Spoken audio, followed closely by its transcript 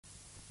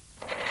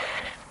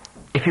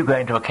If you go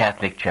into a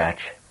Catholic church,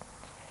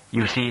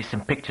 you see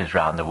some pictures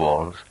round the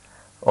walls,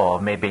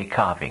 or maybe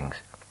carvings.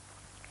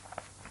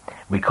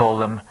 We call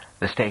them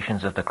the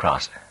Stations of the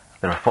Cross.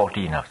 There are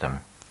 14 of them.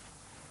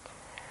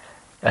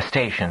 A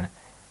station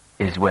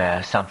is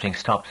where something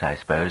stops, I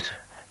suppose,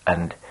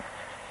 and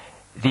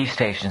these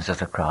Stations of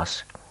the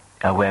Cross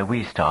are where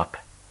we stop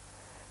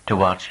to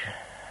watch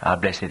our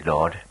blessed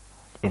Lord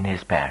in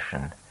his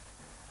passion,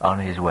 on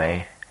his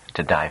way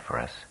to die for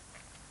us.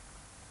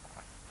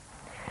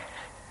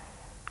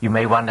 You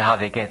may wonder how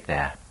they get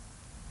there.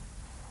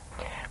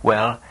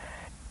 Well,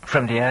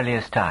 from the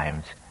earliest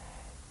times,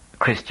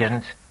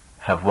 Christians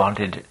have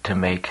wanted to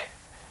make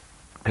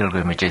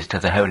pilgrimages to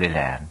the Holy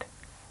Land,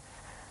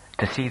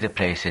 to see the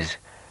places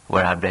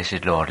where our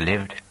blessed Lord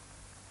lived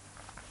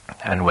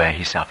and where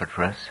he suffered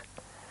for us,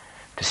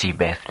 to see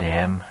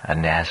Bethlehem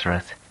and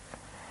Nazareth.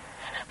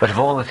 But of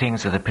all the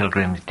things that the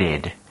pilgrims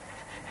did,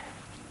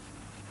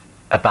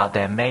 about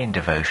their main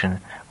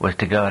devotion was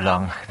to go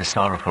along the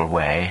sorrowful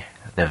way,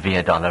 the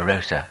Via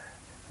Dolorosa,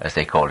 as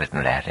they call it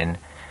in Latin,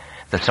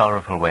 the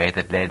sorrowful way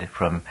that led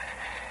from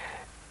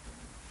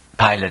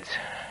Pilate's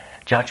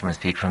judgment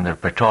seat, from the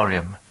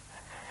Praetorium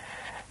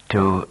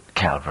to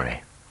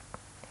Calvary.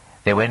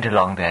 They went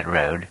along that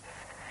road,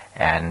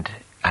 and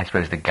I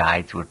suppose the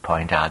guides would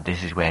point out,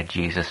 this is where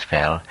Jesus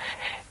fell,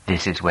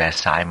 this is where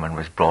Simon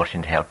was brought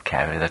in to help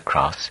carry the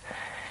cross,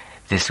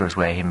 this was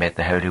where he met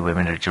the holy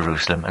women of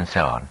Jerusalem, and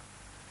so on.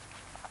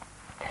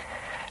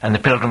 And the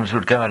pilgrims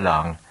would go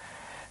along,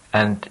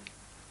 and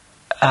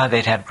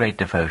they'd have great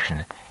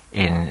devotion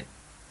in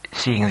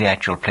seeing the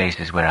actual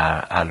places where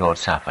our Lord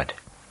suffered.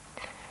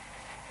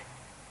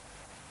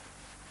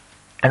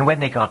 And when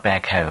they got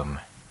back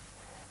home,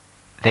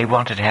 they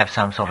wanted to have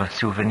some sort of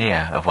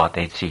souvenir of what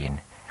they'd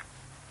seen.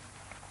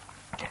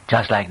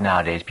 Just like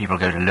nowadays, people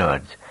go to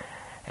Lourdes,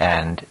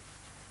 and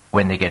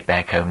when they get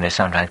back home, they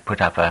sometimes put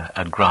up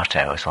a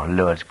grotto, a sort of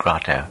Lourdes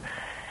grotto.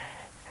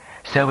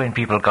 So when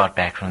people got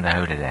back from the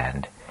Holy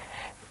Land,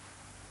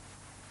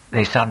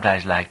 they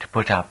sometimes liked to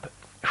put up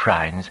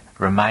shrines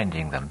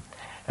reminding them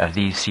of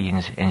these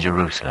scenes in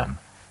Jerusalem,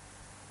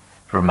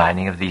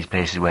 reminding of these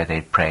places where they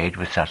prayed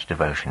with such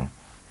devotion.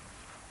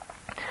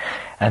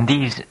 And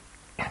these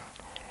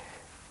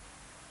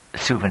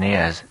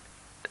souvenirs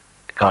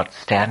got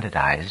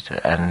standardized,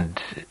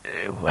 and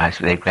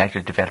they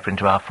gradually developed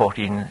into our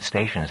 14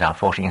 stations, our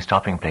 14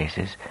 stopping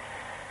places,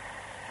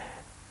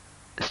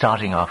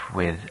 starting off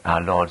with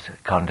our Lord's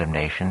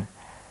condemnation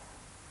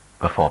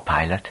before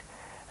Pilate,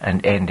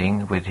 and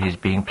ending with his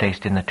being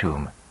placed in the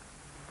tomb.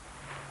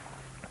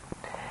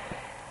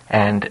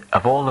 And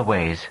of all the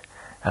ways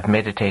of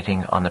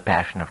meditating on the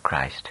Passion of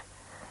Christ,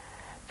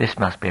 this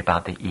must be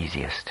about the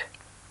easiest.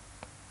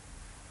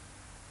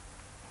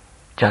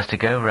 Just to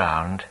go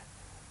round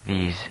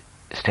these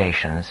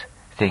stations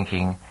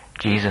thinking,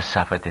 Jesus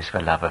suffered this for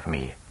love of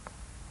me.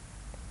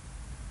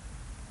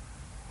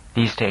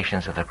 These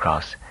Stations of the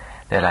Cross,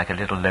 they're like a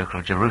little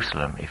local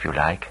Jerusalem, if you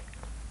like.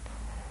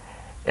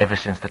 Ever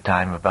since the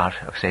time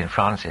of St.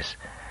 Francis,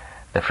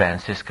 the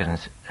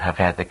Franciscans have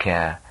had the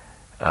care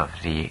of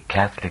the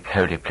Catholic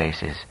holy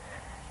places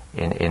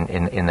in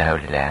the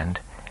Holy Land.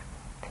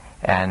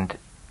 And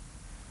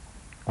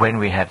when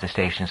we have the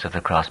Stations of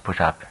the Cross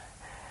put up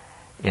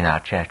in our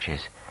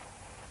churches,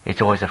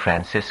 it's always a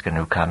Franciscan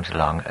who comes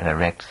along and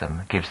erects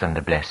them, gives them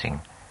the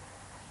blessing,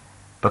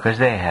 because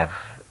they have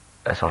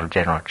a sort of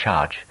general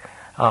charge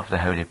of the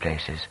holy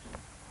places.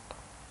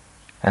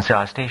 And so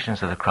our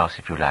Stations of the Cross,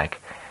 if you like,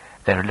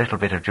 they're a little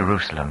bit of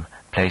Jerusalem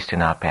placed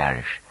in our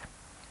parish.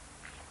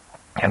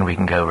 And we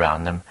can go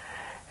round them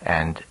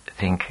and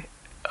think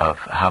of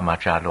how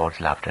much our Lord's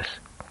loved us.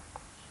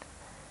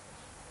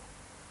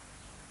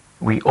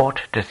 We ought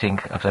to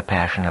think of the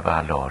Passion of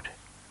our Lord.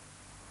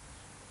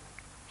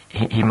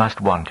 He must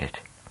want it.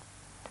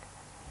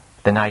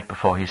 The night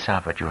before he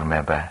suffered, you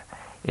remember,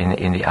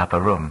 in the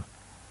upper room,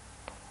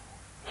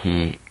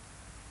 he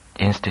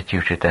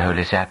instituted the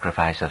holy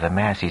sacrifice of the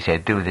Mass. He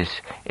said, do this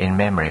in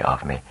memory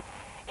of me.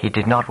 He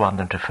did not want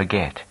them to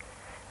forget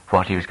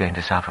what he was going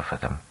to suffer for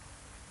them.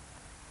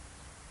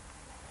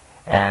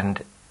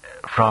 And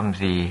from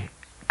the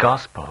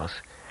Gospels,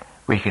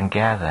 we can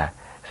gather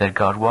that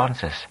God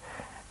wants us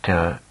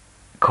to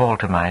call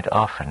to mind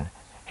often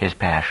his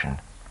passion.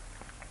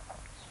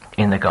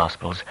 In the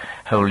Gospels,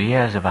 whole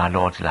years of our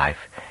Lord's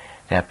life,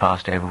 they are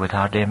passed over with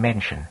hardly a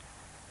mention.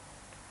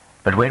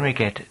 But when we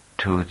get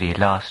to the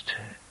last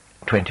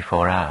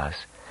 24 hours,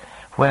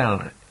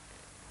 well,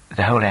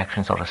 the whole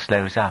action sort of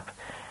slows up,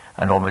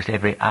 and almost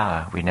every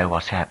hour we know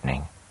what's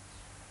happening.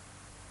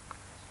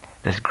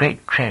 There's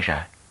great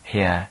treasure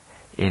here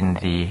in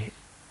the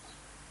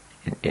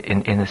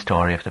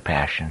story of the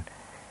Passion.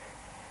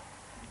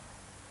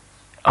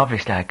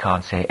 Obviously I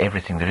can't say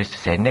everything there is to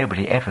say.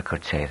 Nobody ever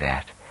could say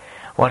that.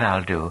 What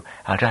I'll do,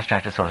 I'll just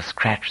try to sort of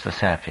scratch the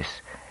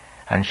surface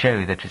and show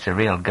you that it's a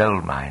real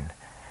gold mine.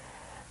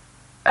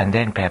 And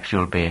then perhaps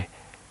you'll be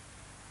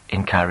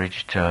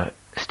encouraged to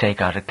stake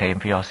out a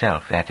claim for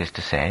yourself, that is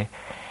to say,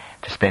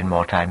 to spend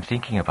more time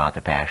thinking about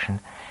the Passion,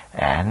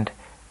 and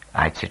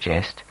I'd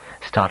suggest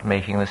start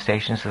making the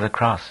Stations of the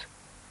Cross.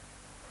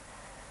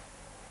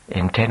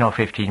 In 10 or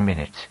 15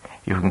 minutes,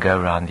 you can go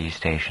around these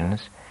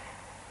stations,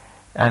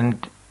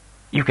 and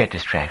you get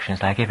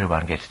distractions, like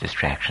everyone gets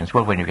distractions.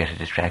 Well, when you get a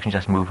distraction,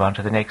 just move on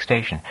to the next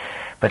station.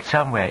 But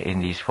somewhere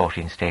in these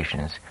 14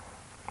 stations,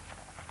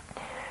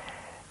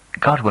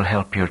 God will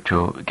help you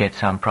to get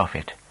some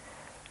profit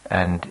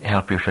and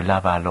help you to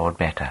love our Lord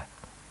better.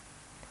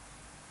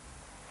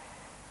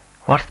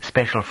 What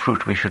special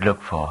fruit we should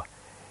look for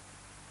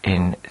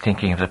in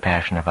thinking of the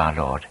passion of our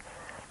Lord?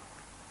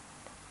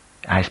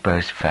 I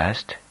suppose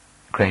first,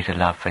 greater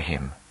love for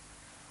him,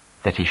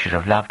 that he should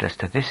have loved us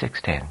to this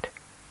extent.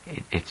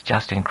 It's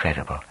just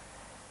incredible.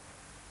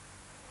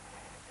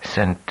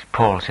 St.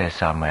 Paul says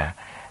somewhere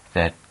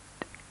that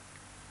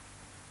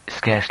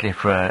scarcely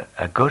for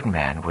a good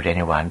man would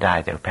anyone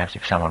die, though perhaps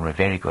if someone were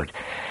very good,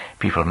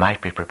 people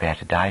might be prepared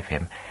to die for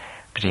him.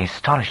 But the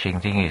astonishing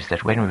thing is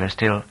that when we were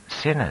still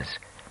sinners,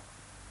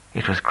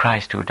 it was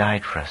Christ who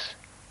died for us.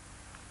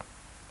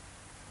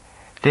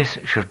 This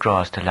should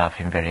draw us to love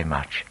him very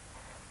much.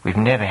 We've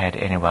never had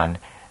anyone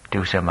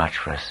do so much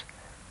for us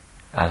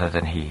other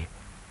than he.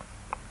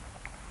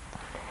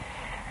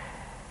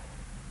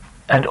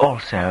 And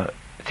also,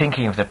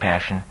 thinking of the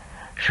Passion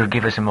should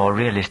give us a more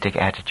realistic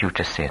attitude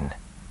to sin.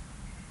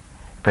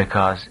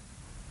 Because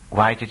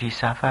why did he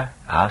suffer?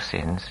 Our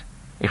sins.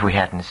 If we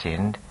hadn't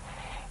sinned,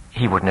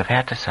 he wouldn't have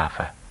had to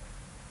suffer.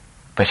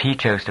 But he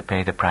chose to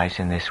pay the price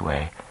in this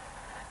way.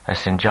 As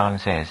St. John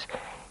says,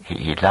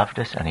 he loved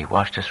us and he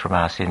washed us from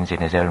our sins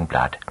in his own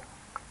blood.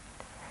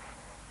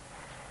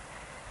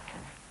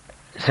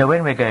 So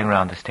when we're going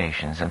around the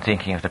stations and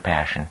thinking of the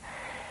Passion,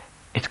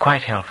 it's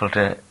quite helpful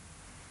to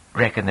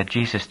reckon that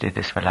Jesus did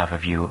this for love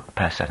of you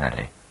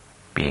personally.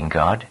 Being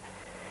God,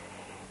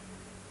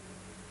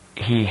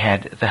 he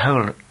had the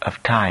whole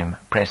of time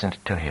present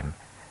to him,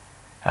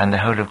 and the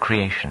whole of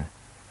creation,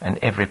 and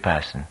every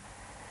person.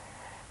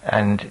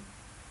 And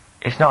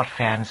it's not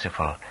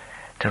fanciful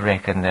to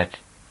reckon that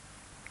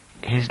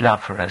his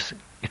love for us,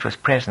 it was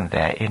present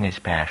there in his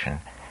Passion,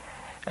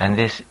 and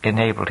this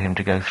enabled him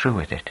to go through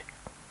with it.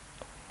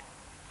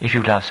 If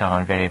you love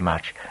someone very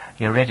much,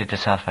 you're ready to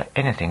suffer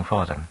anything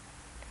for them.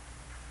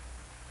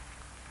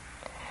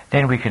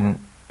 Then we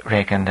can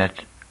reckon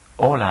that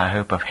all our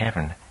hope of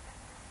heaven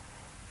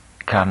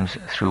comes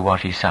through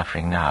what he's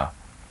suffering now.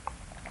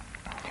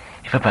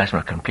 If a person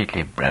were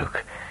completely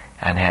broke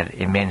and had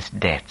immense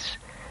debts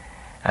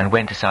and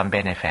went to some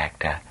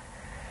benefactor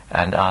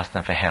and asked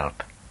them for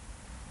help,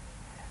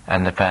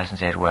 and the person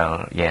said,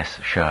 well, yes,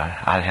 sure,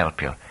 I'll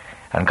help you,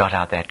 and got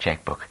out their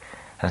checkbook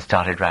and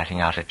started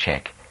writing out a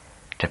check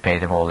to pay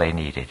them all they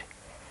needed.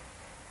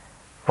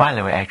 While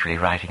they were actually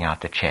writing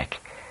out the check,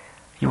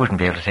 you wouldn't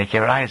be able to take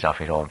your eyes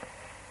off it all.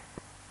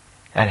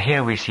 And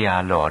here we see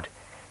our Lord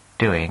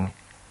doing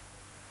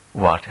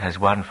what has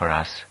won for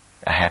us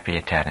a happy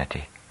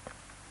eternity,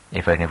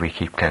 if only we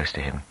keep close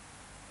to him.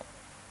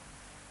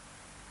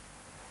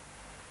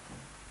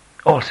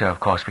 Also, of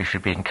course, we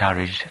should be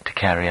encouraged to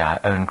carry our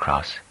own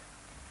cross.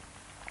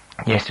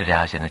 Yesterday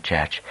I was in the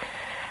church,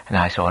 and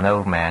I saw an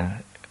old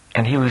man,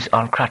 and he was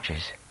on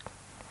crutches,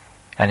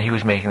 and he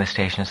was making the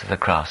Stations of the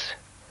Cross.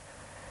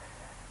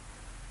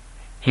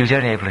 He was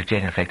only able to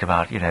genuflect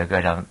about,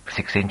 go down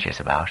 6 inches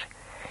about.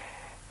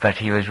 But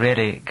he was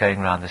really going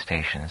round the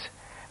stations.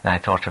 And I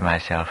thought to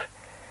myself,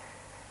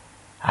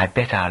 I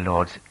bet our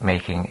Lord's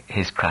making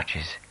his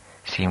crutches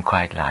seem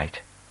quite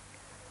light.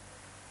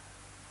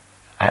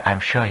 I'm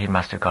sure he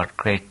must have got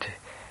great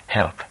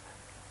help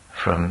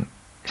from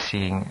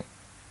seeing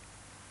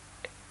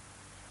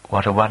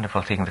what a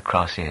wonderful thing the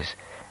cross is,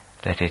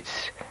 that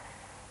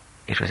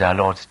it was our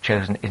Lord's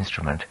chosen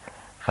instrument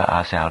for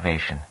our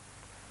salvation.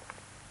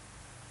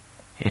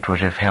 It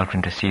would have helped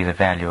him to see the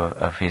value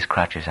of his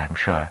crutches, I'm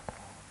sure.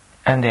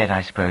 And then,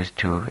 I suppose,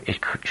 too, it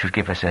should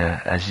give us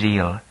a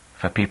zeal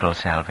for people's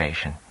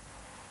salvation.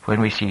 When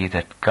we see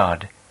that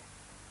God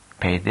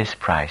paid this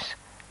price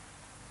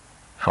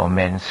for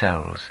men's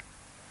souls,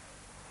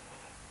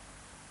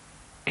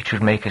 it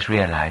should make us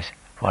realize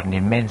what an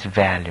immense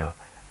value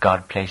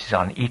God places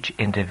on each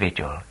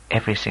individual,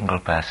 every single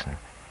person.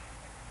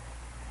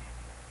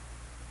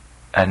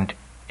 And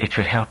it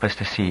should help us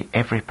to see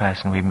every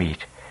person we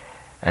meet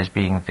as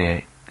being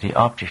the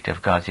object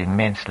of God's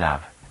immense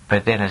love.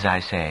 But then, as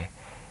I say,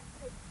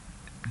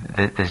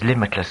 there's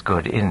limitless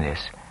good in this,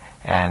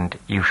 and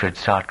you should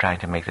start trying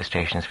to make the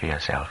stations for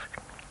yourself.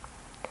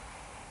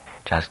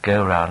 Just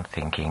go around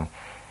thinking,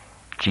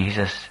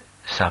 Jesus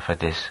suffered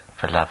this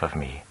for love of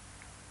me.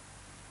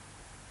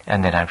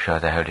 And then I'm sure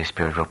the Holy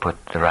Spirit will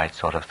put the right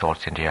sort of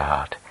thoughts into your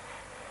heart.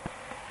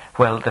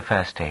 Well, the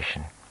first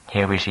station.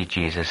 Here we see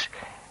Jesus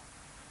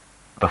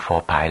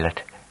before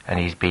Pilate, and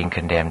he's being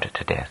condemned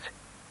to death.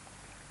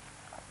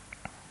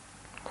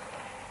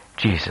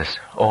 Jesus,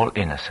 all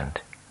innocent,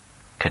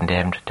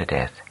 condemned to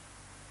death.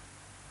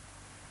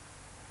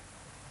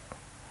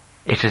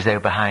 It's as though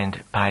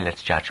behind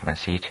Pilate's judgment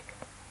seat,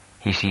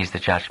 he sees the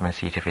judgment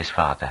seat of his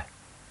Father.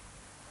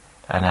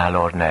 And our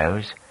Lord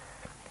knows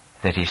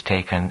that he's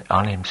taken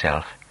on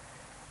himself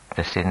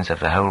the sins of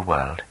the whole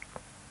world,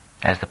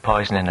 as the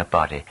poison in a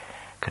body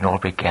can all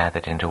be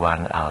gathered into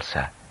one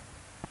ulcer.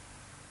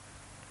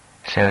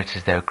 So it's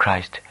as though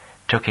Christ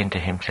took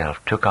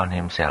on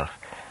himself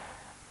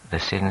the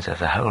sins of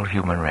the whole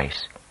human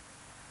race,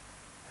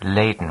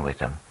 laden with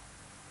them.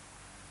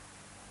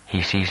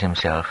 He sees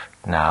himself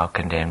now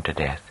condemned to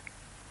death.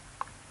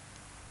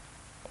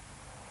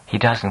 He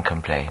doesn't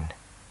complain.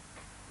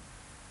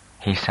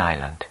 He's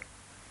silent.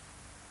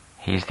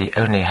 He's the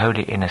only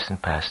wholly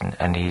innocent person,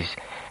 and he's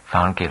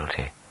found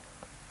guilty.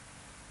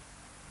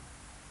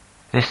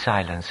 This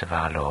silence of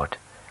our Lord,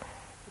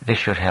 this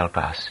should help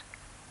us.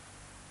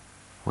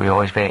 We're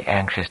always very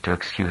anxious to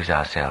excuse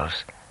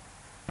ourselves,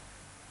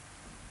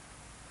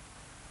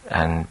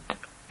 and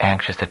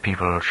anxious that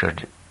people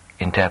should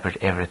interpret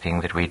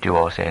everything that we do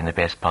or say in the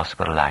best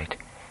possible light.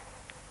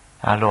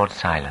 Our Lord's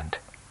silent.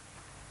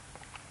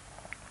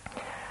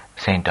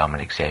 Saint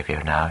Dominic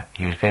Xavier now,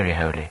 he was very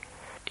holy.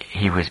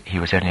 He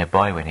was only a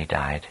boy when he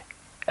died,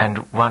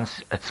 and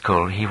once at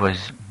school he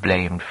was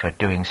blamed for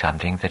doing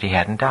something that he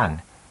hadn't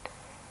done.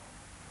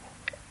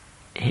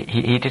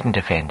 He didn't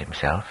defend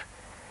himself,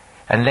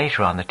 and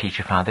later on the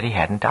teacher found that he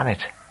hadn't done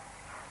it.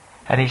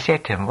 And he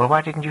said to him, "Well,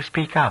 why didn't you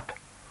speak up?"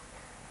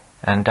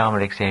 And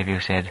Dominic Xavier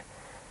said,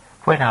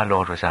 "When our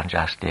Lord was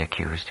unjustly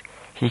accused,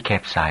 he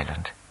kept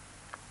silent."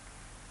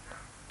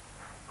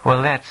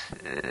 Well, that's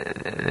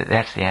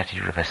the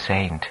attitude of a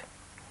saint.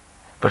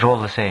 But all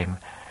the same,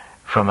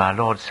 from our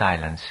Lord's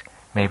silence,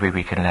 maybe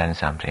we can learn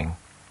something.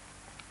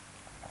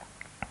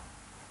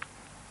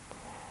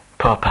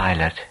 Poor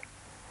Pilate,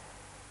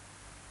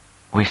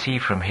 we see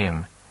from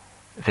him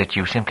that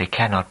you simply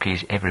cannot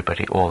please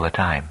everybody all the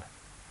time.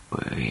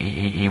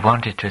 He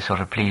wanted to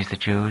sort of please the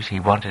Jews. He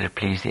wanted to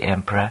please the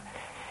emperor.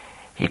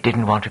 He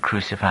didn't want to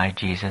crucify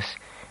Jesus.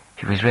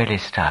 He was really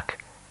stuck.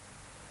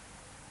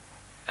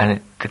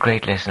 And the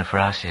great lesson for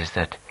us is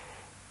that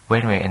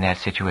when we're in that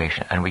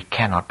situation and we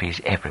cannot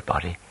please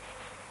everybody,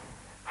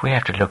 we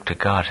have to look to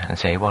God and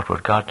say, what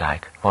would God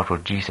like? What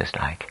would Jesus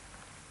like?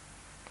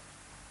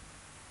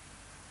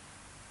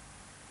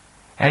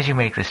 As you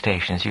make the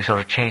stations, you sort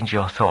of change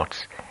your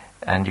thoughts,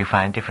 and you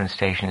find different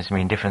stations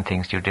mean different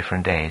things to you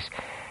different days.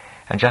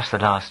 And just the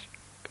last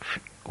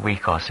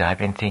week or so, I've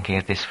been thinking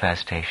at this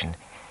first station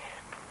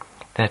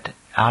that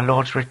our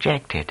Lord's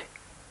rejected.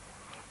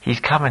 He's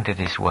come into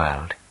this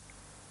world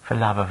for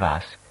love of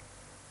us,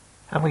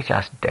 and we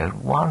just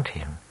don't want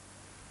him.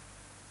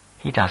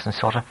 He doesn't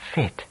sort of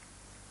fit.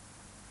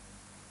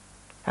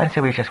 And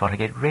so we just want to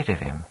get rid of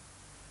him.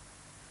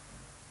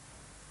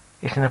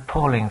 It's an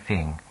appalling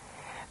thing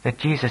that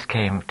Jesus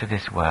came to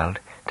this world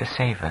to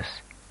save us.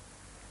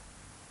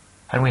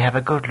 And we have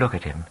a good look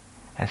at him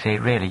and say,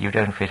 really, you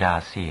don't fit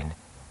our scene.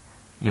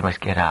 You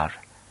must get out.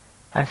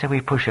 And so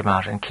we push him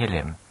out and kill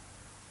him.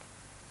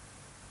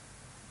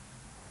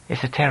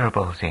 It's a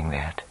terrible thing,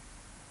 that.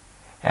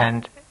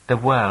 And the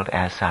world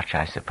as such,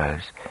 I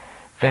suppose,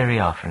 very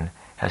often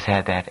has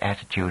had that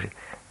attitude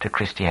to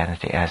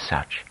Christianity as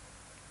such.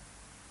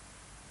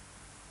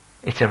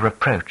 It's a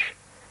reproach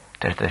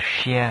to the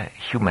sheer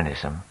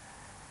humanism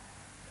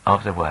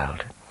of the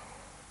world.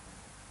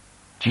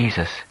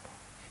 Jesus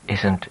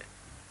isn't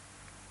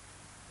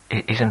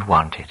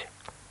wanted.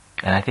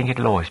 And I think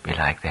it'll always be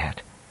like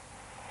that.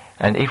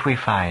 And if we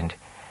find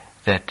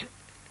that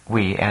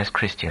we, as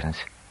Christians,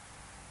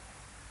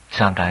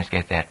 sometimes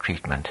get that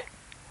treatment,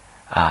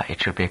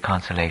 it should be a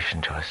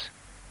consolation to us.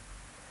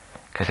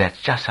 Because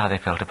that's just how they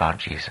felt about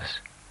Jesus.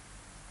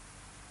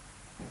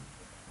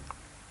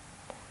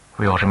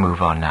 We ought to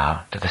move on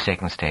now to the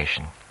second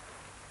station.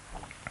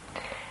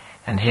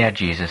 And here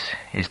Jesus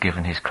is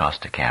given his cross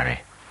to carry.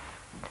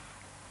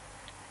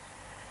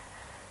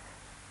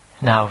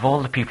 Now, of all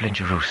the people in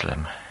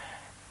Jerusalem,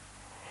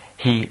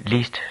 he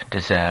least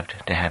deserved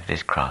to have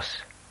this cross.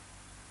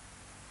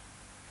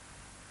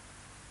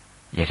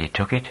 Yet he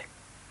took it,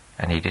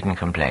 and he didn't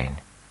complain.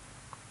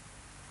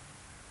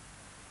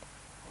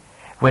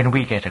 When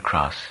we get a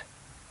cross,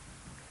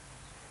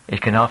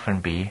 it can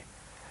often be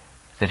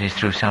that it's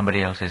through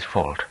somebody else's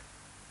fault.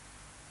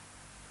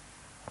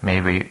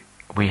 Maybe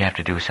we have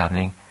to do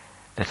something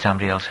that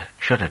somebody else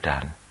should have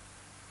done,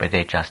 but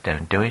they just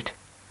don't do it.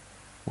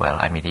 Well,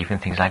 I mean, even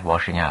things like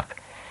washing up,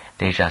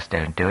 they just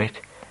don't do it,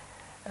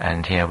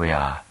 and here we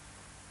are.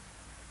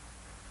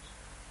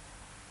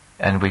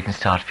 And we can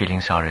start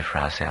feeling sorry for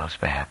ourselves,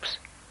 perhaps.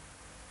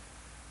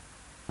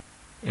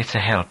 It's a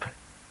help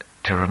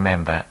to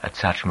remember at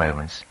such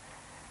moments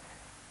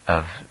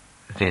of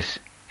this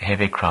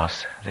heavy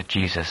cross that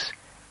Jesus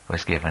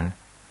was given,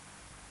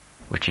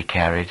 which he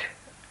carried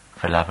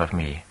for love of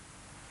me.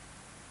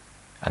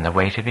 And the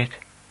weight of it,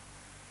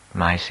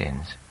 my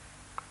sins.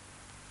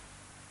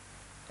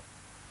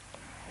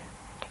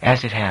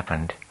 As it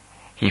happened,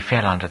 he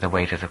fell under the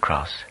weight of the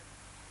cross.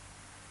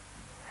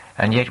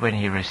 And yet when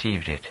he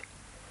received it,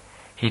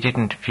 he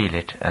didn't feel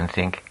it and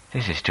think,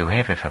 this is too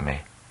heavy for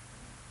me.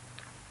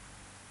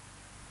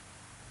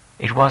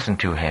 It wasn't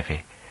too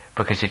heavy,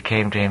 because it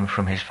came to him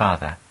from his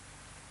Father.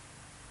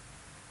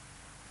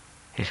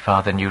 His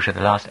Father knew to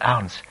the last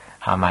ounce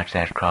how much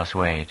that cross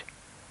weighed.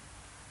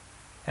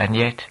 And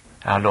yet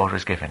our Lord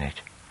was given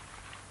it.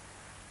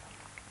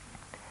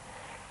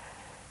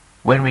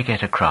 When we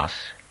get a cross,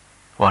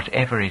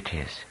 whatever it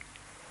is,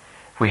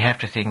 we have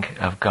to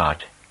think of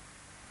God,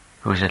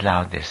 who has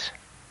allowed this.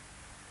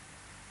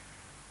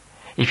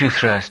 If you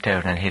throw a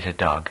stone and hit a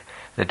dog,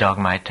 the dog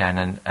might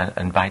turn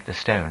and bite the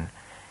stone,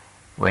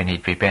 when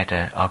he'd be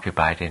better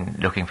occupied in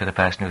looking for the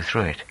person who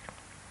threw it.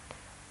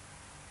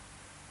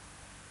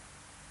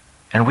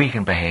 And we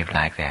can behave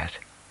like that.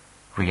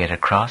 We get a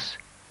cross,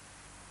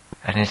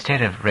 and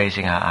instead of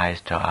raising our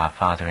eyes to our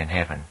Father in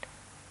heaven,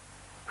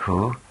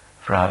 who,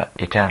 for our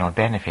eternal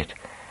benefit,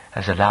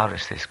 has allowed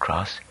us this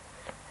cross,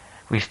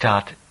 we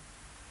start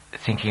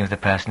thinking of the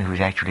person who's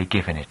actually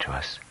given it to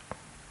us.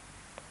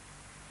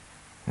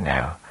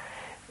 No,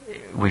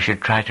 we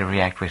should try to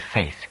react with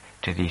faith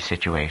to these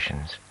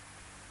situations.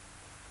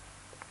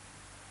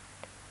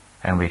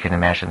 And we can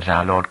imagine that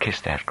our Lord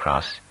kissed that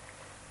cross.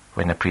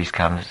 When the priest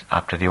comes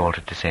up to the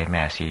altar to say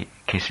Mass, he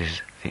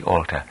kisses the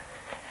altar.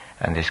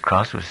 And this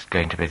cross was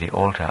going to be the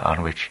altar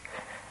on which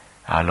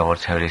our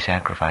Lord's holy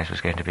sacrifice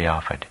was going to be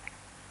offered.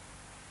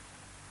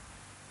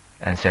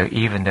 And so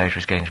even though it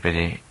was going to be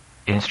the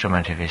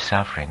instrument of his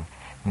suffering,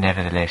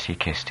 nevertheless he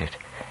kissed it.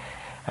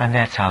 And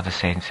that's how the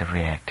saints have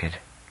reacted.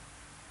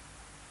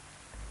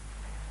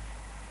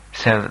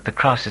 So the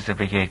cross is the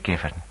brigade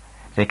given.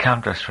 They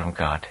come to us from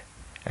God,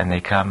 and they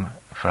come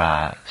for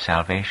our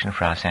salvation,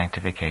 for our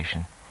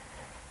sanctification.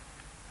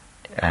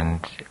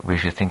 And we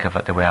should think of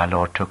it the way our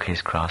Lord took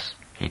his cross.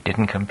 He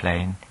didn't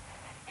complain.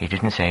 He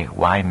didn't say,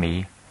 "Why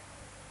me?"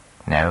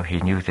 No, he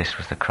knew this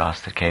was the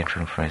cross that came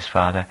from his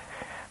Father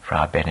for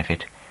our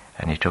benefit,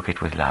 and he took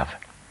it with love.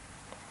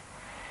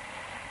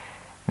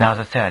 Now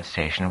the third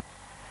station.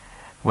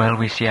 Well,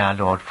 we see our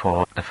Lord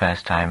fall the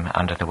first time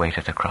under the weight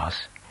of the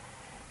cross.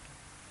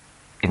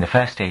 In the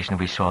first station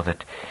we saw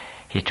that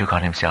he took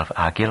on himself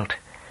our guilt,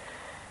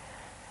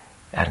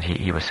 and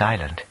he was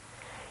silent.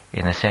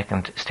 In the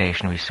second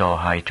station we saw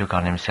how he took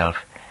on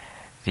himself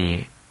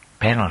the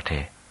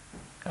penalty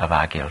of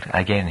our guilt.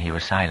 Again he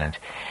was silent.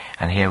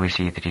 And here we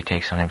see that he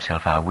takes on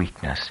himself our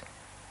weakness,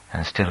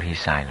 and still he's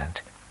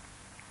silent.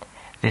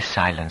 This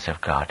silence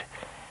of God,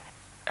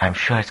 I'm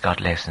sure it's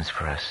got lessons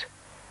for us.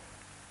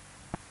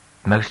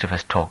 Most of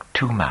us talk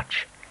too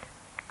much,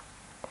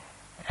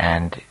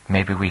 and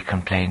maybe we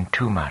complain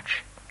too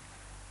much.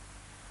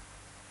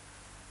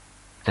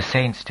 The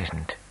saints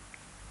didn't.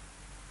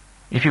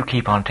 If you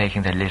keep on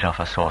taking the lid off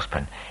a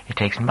saucepan, it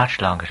takes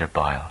much longer to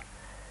boil.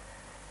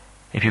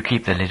 If you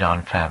keep the lid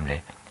on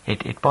firmly,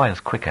 it boils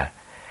quicker.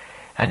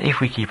 And if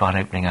we keep on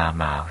opening our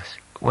mouths,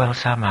 well,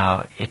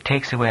 somehow it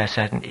takes away a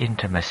certain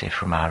intimacy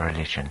from our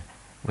religion,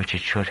 which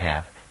it should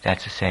have.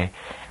 That's to say,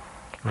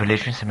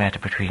 religion is a matter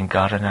between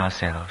God and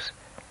ourselves.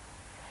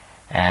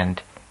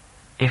 And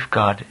if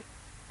God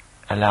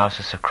allows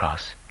us a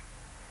cross,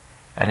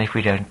 and if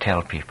we don't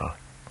tell people,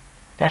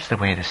 that's the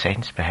way the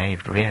saints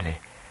behaved, really.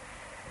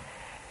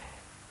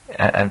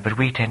 But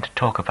we tend to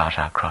talk about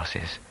our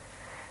crosses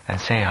and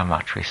say how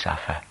much we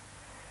suffer.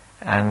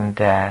 And,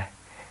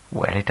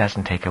 well, it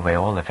doesn't take away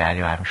all the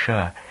value, I'm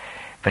sure.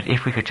 But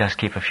if we could just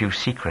keep a few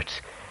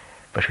secrets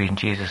between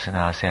Jesus and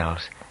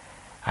ourselves,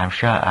 I'm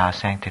sure our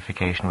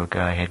sanctification would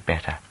go ahead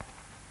better,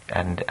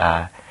 and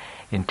our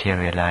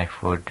interior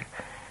life would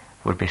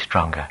be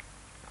stronger.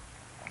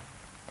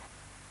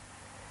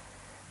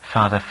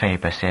 Father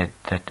Faber said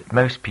that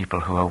most people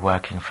who are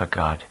working for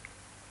God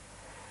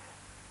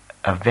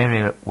are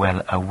very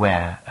well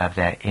aware of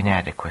their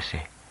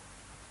inadequacy.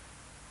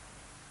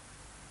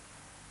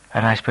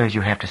 And I suppose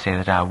you have to say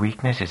that our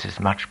weakness is as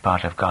much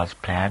part of God's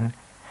plan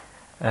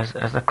as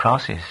the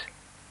cross is.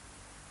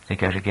 They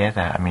go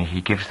together. I mean,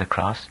 he gives the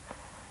cross,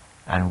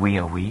 and we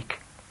are weak.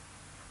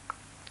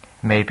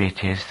 Maybe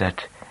it is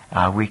that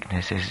our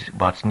weakness is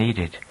what's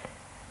needed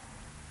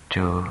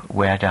to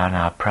wear down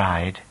our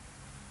pride.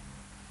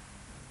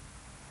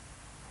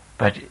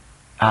 But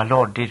our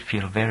Lord did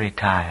feel very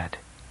tired.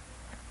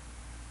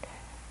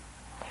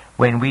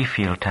 When we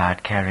feel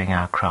tired carrying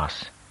our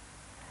cross,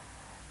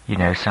 you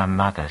know, some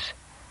mothers,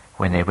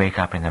 when they wake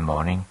up in the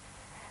morning,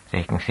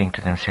 they can think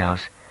to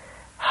themselves,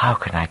 how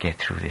can I get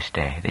through this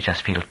day? They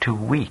just feel too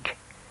weak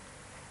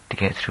to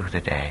get through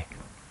the day.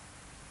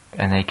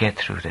 And they get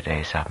through the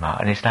day somehow.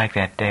 And it's like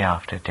that day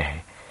after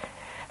day.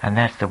 And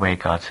that's the way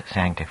God's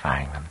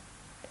sanctifying them.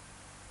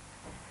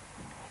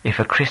 If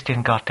a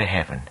Christian got to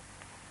heaven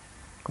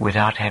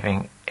without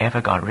having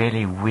ever got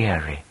really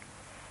weary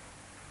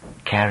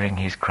carrying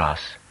his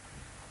cross,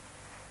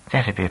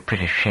 that'd be a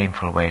pretty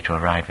shameful way to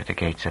arrive at the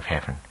gates of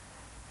heaven.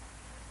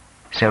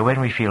 So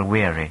when we feel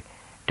weary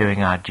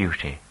doing our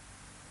duty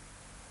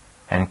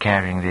and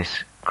carrying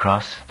this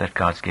cross that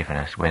God's given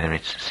us, whether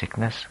it's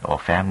sickness or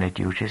family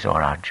duties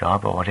or our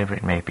job or whatever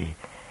it may be,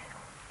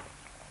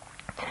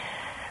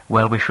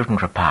 well, we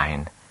shouldn't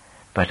repine,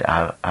 but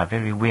our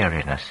very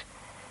weariness,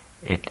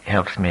 it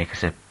helps make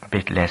us a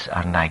bit less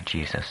unlike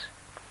Jesus.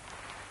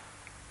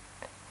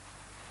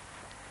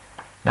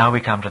 Now we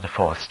come to the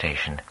fourth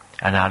station,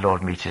 and our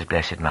Lord meets his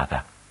Blessed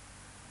Mother.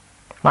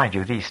 Mind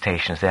you, these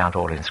stations, they aren't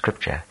all in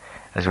Scripture,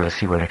 as we'll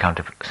see when we come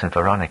to St.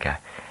 Veronica.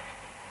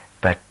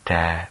 But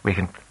we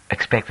can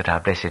expect that our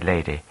Blessed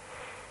Lady,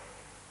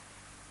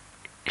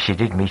 she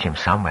did meet him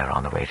somewhere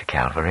on the way to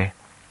Calvary.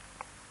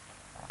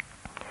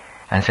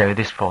 And so at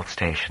this fourth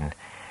station,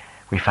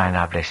 we find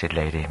our Blessed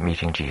Lady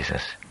meeting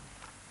Jesus.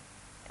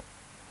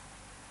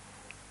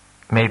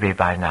 Maybe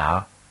by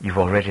now, you've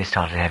already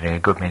started having a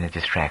good many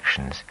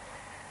distractions,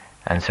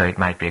 and so it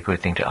might be a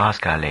good thing to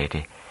ask Our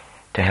Lady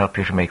to help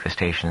you to make the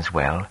stations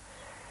well,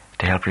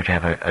 to help you to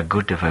have a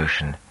good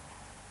devotion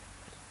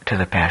to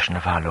the Passion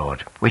of our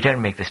Lord. We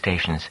don't make the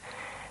stations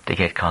to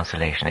get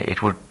consolation.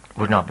 It would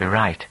not be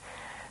right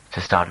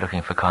to start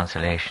looking for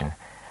consolation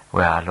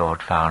where our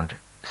Lord found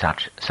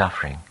such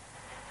suffering.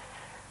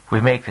 We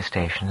make the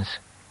stations,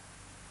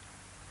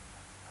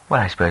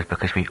 well, I suppose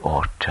because we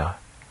ought to.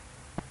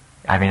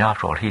 I mean,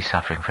 after all, he's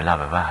suffering for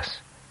love of us.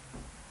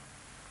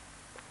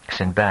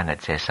 St.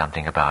 Bernard says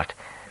something about,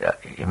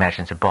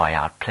 imagines a boy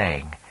out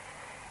playing,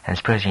 and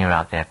supposing you're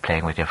out there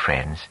playing with your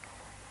friends,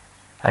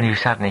 and you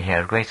suddenly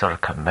hear a great sort of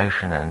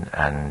commotion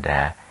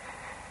and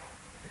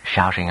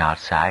shouting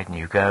outside, and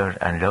you go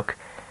and look,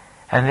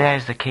 and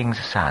there's the king's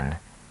son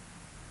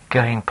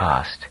going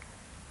past,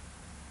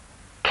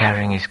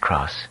 carrying his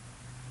cross.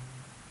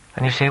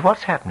 And you say,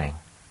 what's happening?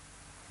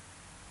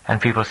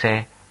 And people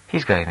say,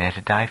 he's going there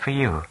to die for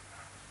you.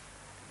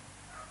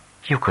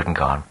 You couldn't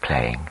go on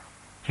playing.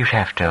 You'd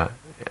have to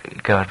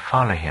go and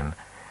follow him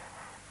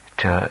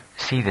to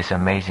see this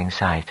amazing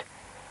sight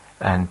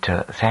and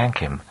to thank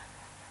him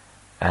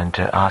and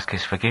to ask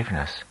his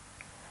forgiveness.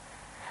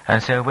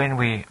 And so when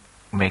we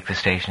make the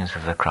stations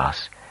of the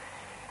cross,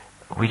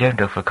 we don't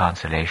look for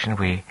consolation.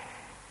 We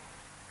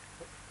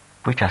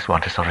just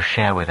want to sort of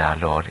share with our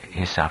Lord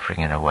his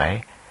suffering in a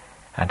way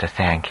and to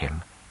thank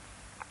him.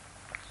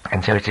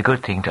 And so it's a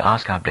good thing to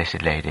ask our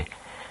Blessed Lady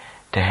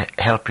to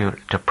help you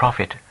to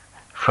profit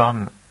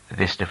from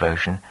this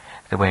devotion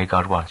the way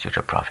God wants you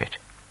to profit.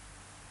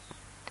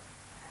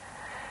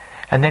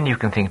 And then you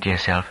can think to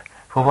yourself,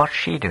 well, what's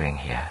she doing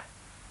here?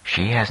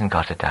 She hasn't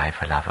got to die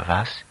for love of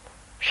us.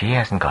 She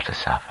hasn't got to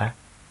suffer.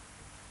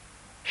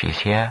 She's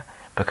here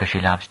because she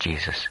loves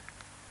Jesus.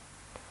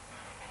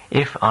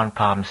 If on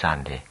Palm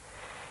Sunday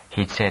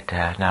he'd said to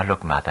her, now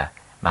look, Mother,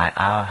 my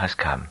hour has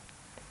come.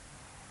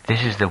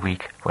 This is the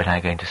week when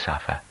I'm going to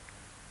suffer.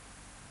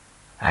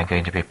 I'm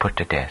going to be put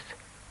to death.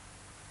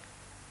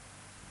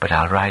 But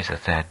I'll rise the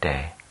third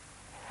day.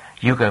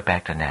 You go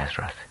back to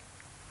Nazareth.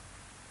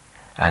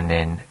 And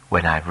then,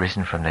 when I've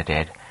risen from the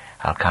dead,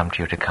 I'll come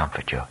to you to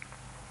comfort you.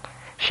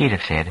 She'd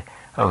have said,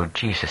 oh,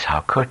 Jesus, how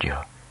could you?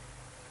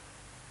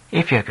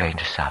 If you're going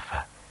to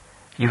suffer,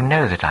 you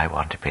know that I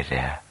want to be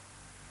there.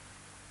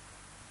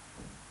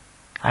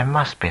 I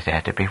must be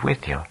there to be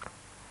with you.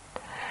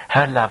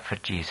 Her love for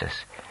Jesus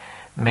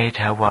made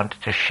her want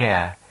to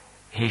share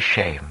his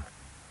shame,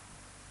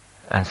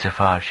 and so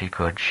far as she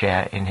could,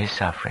 share in his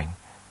suffering,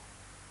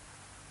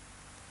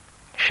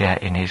 share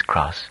in his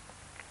cross.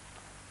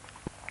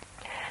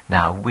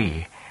 Now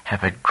we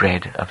have a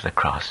dread of the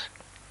cross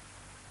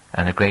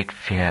and a great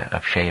fear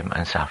of shame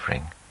and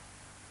suffering.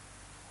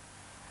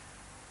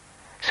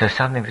 So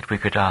something that we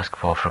could ask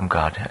for from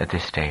God at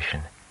this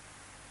station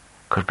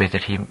could be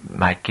that he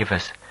might give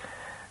us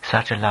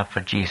such a love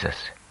for Jesus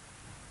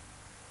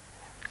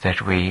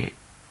that we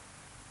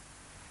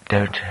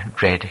don't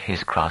dread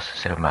his cross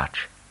so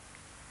much.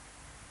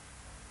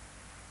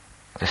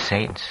 The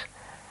saints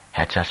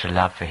had such a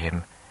love for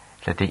him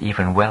that they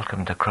even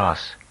welcomed the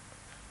cross.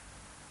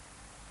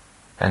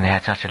 And they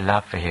had such a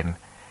love for him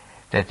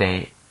that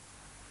they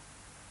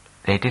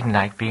didn't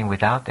like being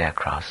without their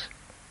cross.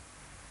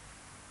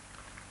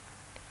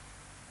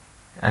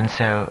 And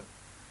so,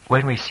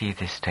 when we see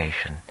this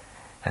station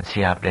and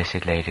see our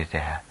Blessed Lady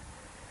there,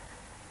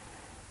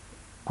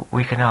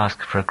 we can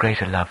ask for a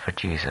greater love for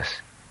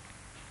Jesus.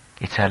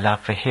 It's her love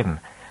for him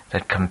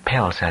that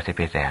compels her to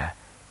be there.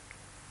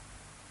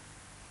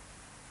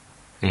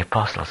 The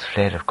apostles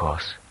fled, of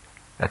course,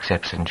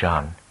 except St.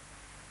 John.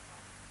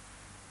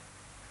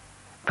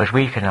 But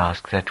we can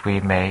ask that we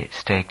may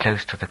stay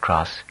close to the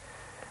cross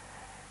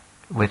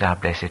with our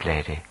Blessed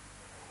Lady,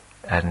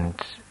 and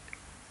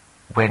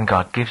when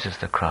God gives us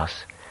the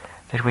cross,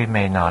 that we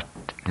may not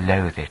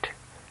loathe it,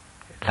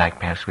 like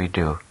perhaps we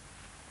do.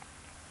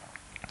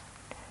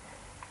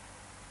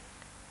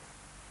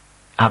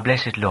 Our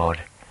blessed Lord,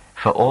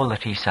 for all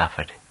that he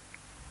suffered,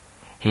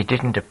 he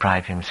didn't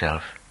deprive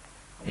himself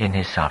in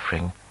his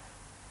suffering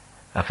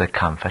of the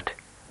comfort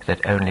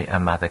that only a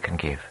mother can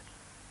give.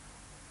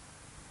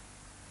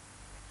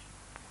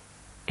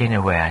 In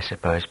a way, I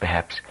suppose,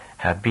 perhaps,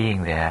 her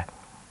being there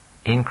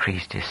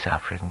increased his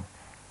suffering.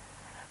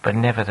 But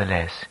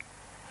nevertheless,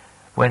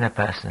 when a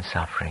person's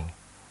suffering,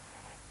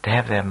 to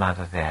have their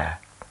mother there,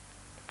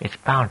 it's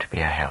bound to be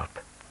a help.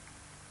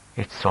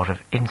 It's sort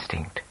of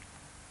instinct.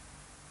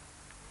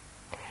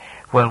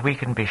 Well, we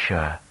can be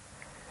sure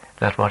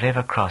that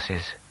whatever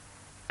crosses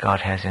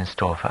God has in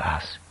store for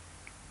us,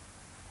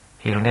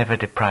 he'll never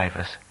deprive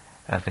us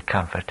of the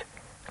comfort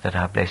that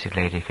our Blessed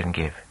Lady can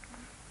give.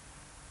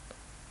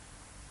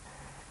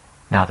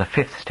 Now the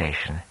fifth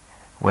station,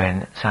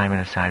 when Simon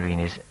of Cyrene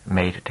is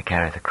made to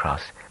carry the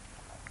cross.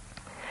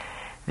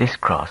 This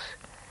cross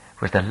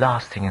was the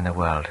last thing in the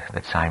world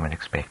that Simon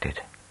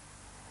expected.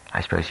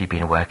 I suppose he'd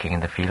been working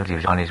in the fields, he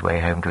was on his way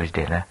home to his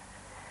dinner,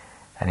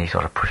 and he's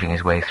sort of pushing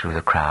his way through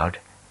the crowd,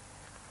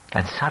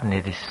 and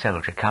suddenly this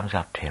soldier comes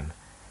up to him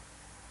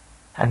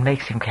and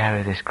makes him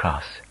carry this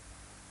cross.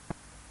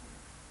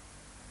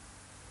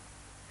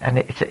 And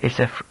it's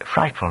a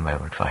frightful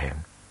moment for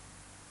him.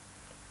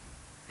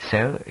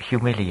 So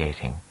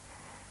humiliating,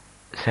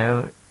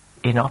 so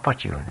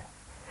inopportune,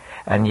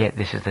 and yet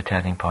this is the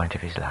turning point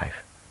of his life.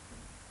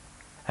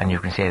 And you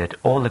can say that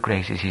all the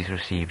graces he's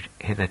received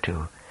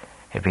hitherto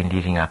have been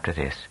leading up to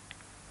this.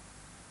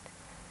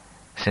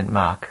 St.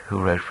 Mark,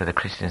 who wrote for the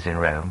Christians in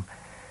Rome,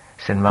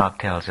 St. Mark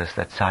tells us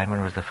that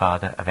Simon was the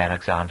father of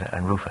Alexander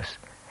and Rufus,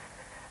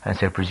 and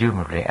so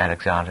presumably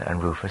Alexander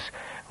and Rufus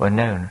were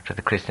known to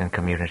the Christian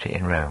community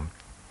in Rome.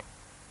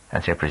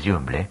 And so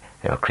presumably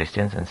they were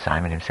Christians, and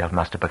Simon himself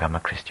must have become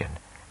a Christian.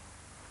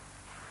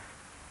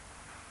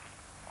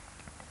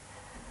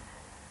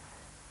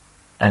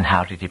 And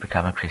how did he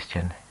become a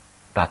Christian?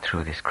 But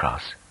through this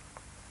cross.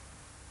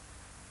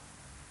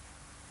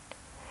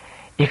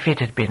 If it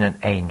had been an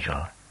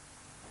angel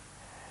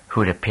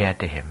who had appeared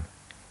to him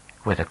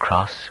with a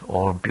cross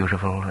all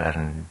beautiful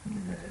and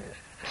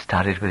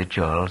studded with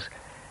jewels,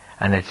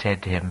 and had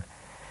said to him,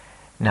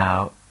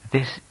 now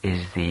this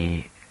is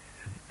the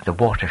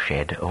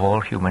watershed of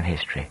all human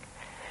history,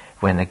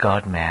 when the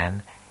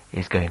God-man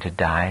is going to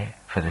die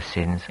for the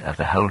sins of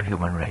the whole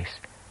human race.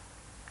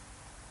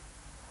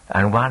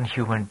 And one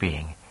human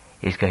being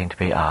is going to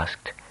be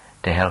asked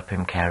to help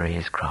him carry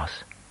his cross.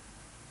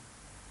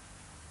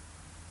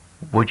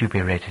 Would you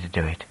be ready to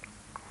do it?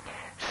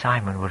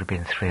 Simon would have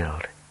been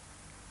thrilled.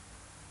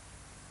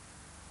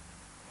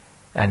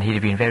 And he'd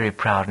have been very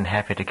proud and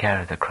happy to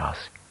carry the cross.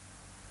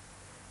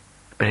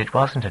 But it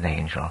wasn't an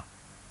angel.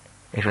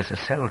 It was a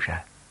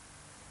soldier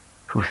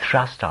who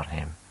thrust on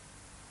him,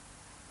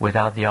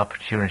 without the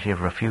opportunity of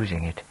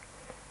refusing it,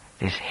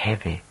 this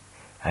heavy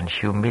and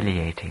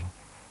humiliating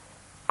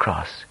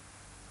cross.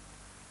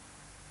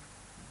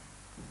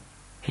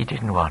 He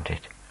didn't want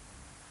it.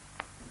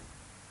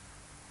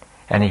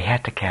 And he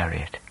had to carry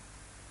it.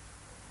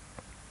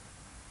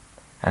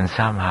 And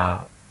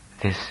somehow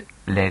this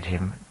led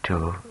him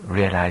to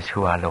realize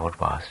who our Lord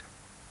was.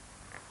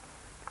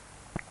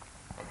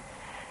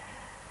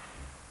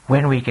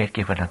 When we get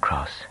given a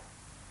cross,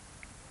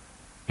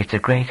 it's a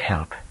great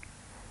help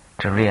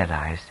to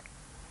realize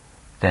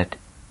that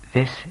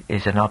this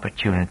is an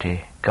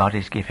opportunity God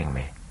is giving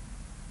me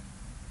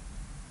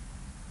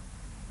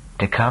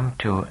to come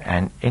to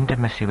an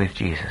intimacy with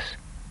Jesus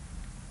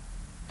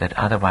that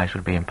otherwise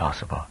would be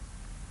impossible.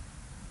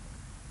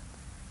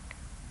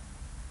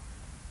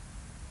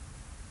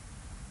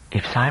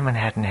 If Simon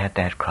hadn't had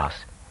that cross,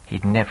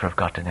 he'd never have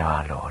got to know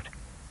our Lord.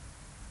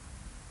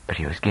 But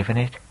he was given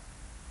it,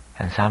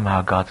 and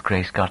somehow God's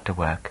grace got to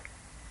work,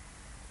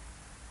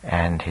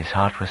 and his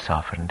heart was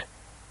softened,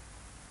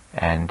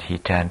 and he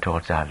turned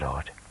towards our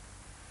Lord.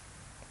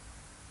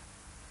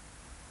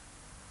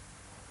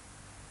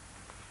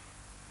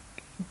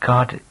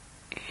 God,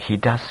 he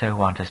does so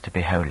want us to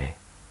be holy,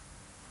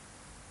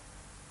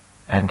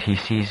 and he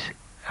sees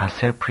us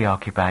so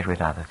preoccupied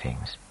with other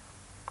things.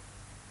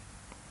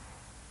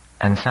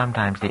 And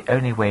sometimes the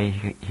only way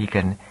he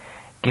can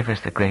give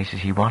us the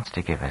graces he wants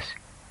to give us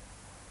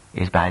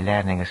is by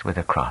landing us with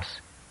a cross.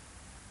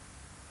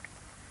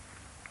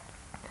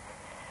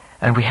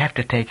 And we have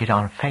to take it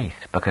on faith,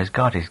 because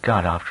God is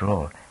God after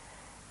all.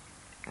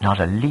 Not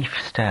a leaf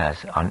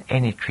stirs on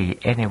any tree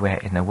anywhere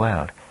in the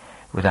world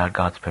without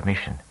God's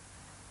permission.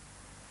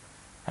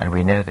 And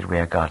we know that we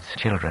are God's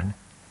children.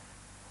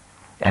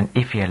 And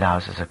if he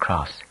allows us a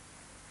cross,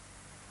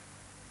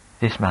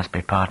 this must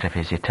be part of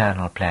his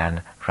eternal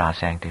plan for our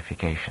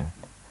sanctification.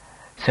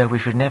 So we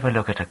should never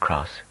look at a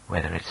cross,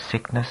 whether it's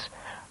sickness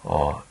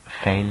or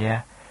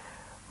failure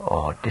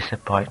or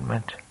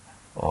disappointment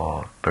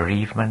or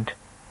bereavement,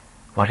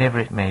 whatever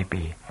it may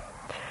be.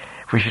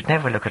 We should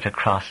never look at a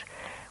cross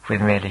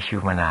with merely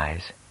human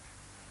eyes.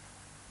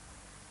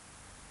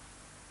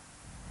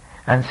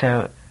 And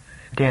so,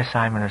 dear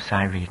Simon of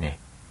Cyrene,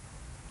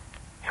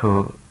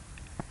 who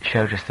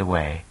showed us the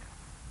way,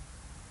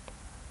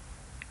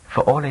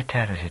 for all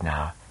eternity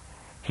now,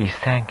 he's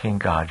thanking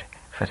God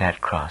for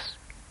that cross.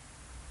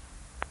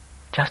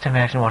 Just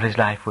imagine what his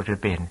life would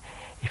have been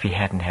if he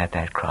hadn't had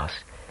that cross.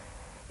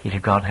 He'd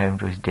have gone home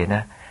to his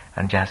dinner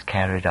and just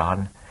carried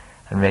on,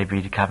 and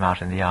maybe he'd come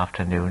out in the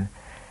afternoon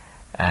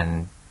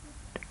and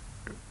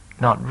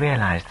not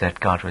realized that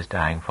God was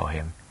dying for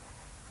him.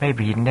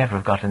 Maybe he'd never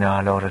have got to know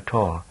our Lord at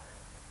all.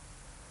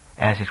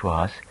 As it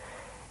was,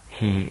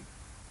 he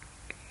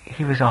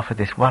was offered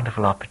this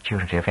wonderful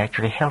opportunity of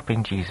actually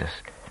helping Jesus.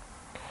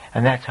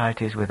 And that's how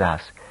it is with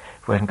us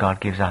when God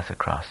gives us a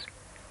cross.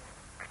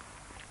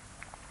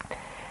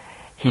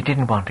 He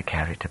didn't want to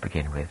carry it to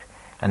begin with,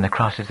 and the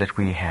crosses that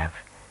we have,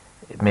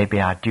 it may be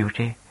our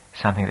duty,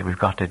 something that we've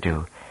got to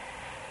do.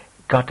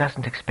 God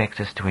doesn't expect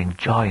us to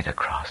enjoy the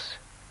cross.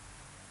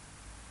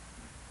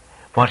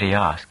 What he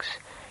asks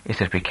is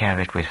that we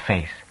carry it with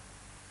faith.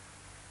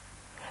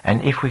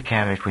 And if we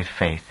carry it with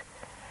faith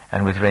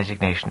and with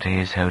resignation to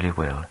his holy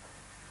will,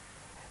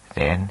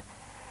 then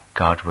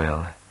God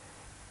will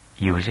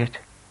use it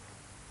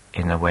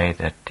in the way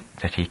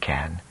that he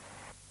can.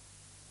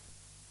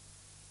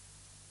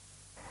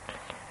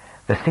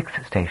 The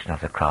sixth station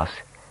of the cross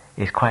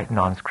is quite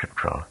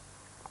non-scriptural,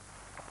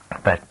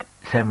 but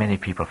so many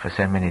people for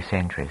so many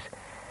centuries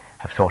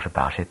have thought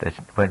about it that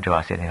it won't do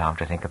us any harm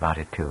to think about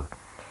it too.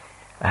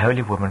 A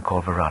holy woman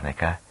called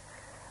Veronica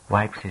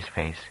wipes his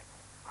face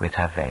with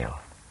her veil,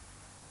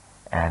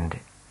 and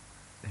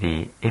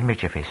the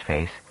image of his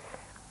face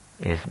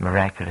is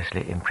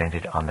miraculously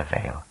imprinted on the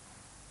veil.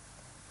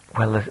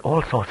 Well, there's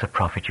all sorts of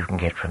profit you can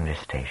get from this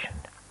station.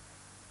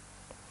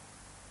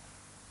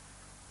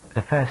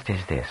 The first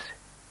is this.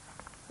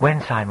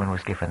 When Simon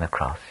was given the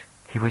cross,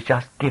 he was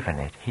just given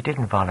it. He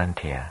didn't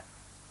volunteer.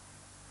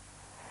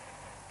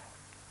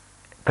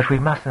 But we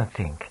mustn't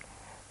think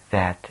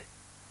that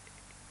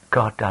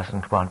God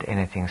doesn't want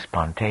anything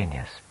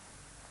spontaneous.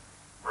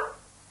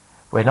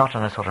 We're not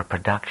on a sort of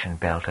production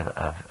belt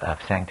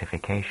of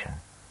sanctification.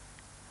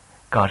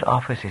 God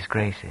offers his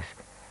graces,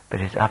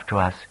 but it's up to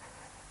us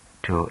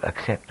to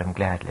accept them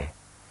gladly.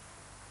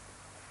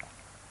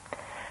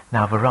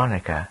 Now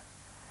Veronica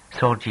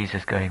saw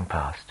Jesus going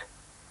past,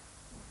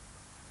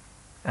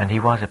 and he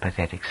was a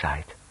pathetic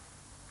sight.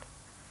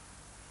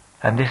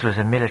 And this was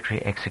a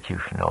military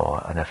execution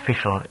or an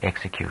official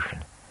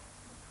execution.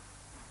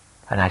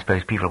 And I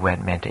suppose people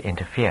weren't meant to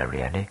interfere,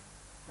 really.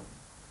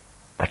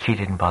 But she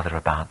didn't bother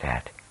about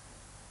that.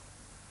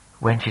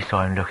 When she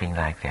saw him looking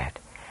like that,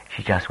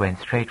 she just went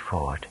straight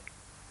forward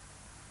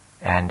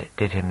and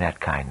did him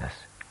that kindness.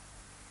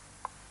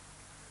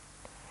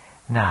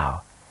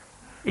 Now,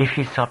 if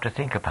she stopped to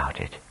think about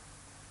it,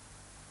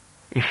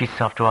 if she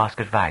stopped to ask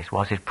advice,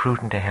 was it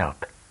prudent to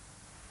help?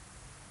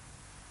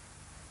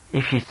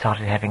 If she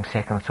started having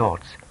second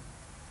thoughts,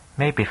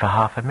 maybe for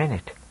half a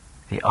minute,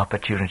 the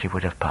opportunity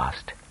would have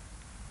passed.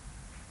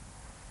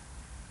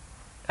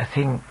 A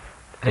thing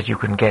that you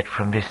can get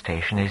from this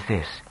station is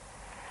this,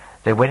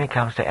 that when it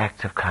comes to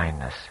acts of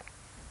kindness,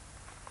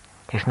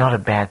 it's not a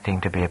bad thing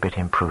to be a bit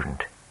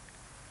imprudent.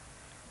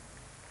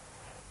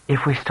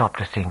 If we stop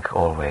to think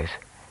always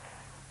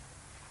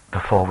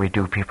before we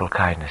do people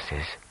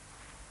kindnesses,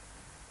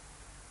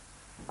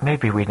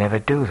 maybe we never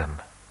do them.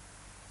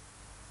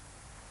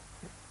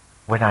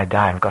 When I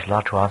die, I've got a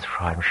lot to answer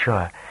for, I'm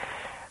sure.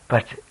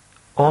 But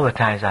all the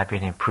times I've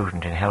been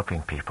imprudent in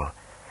helping people,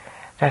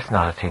 that's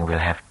not a thing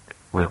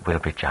we'll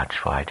be judged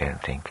for, I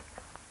don't think.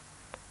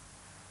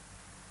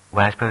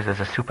 Well, I suppose there's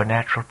a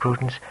supernatural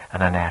prudence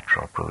and a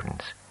natural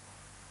prudence.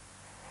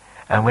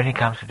 And when it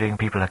comes to doing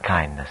people a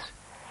kindness,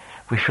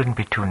 we shouldn't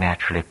be too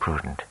naturally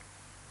prudent.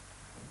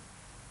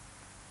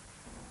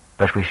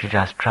 But we should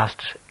just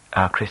trust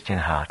our Christian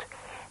heart.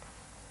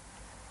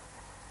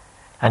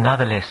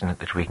 Another lesson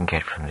that we can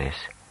get from this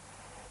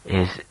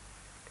is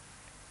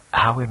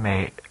how we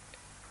may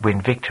win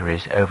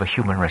victories over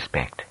human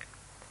respect.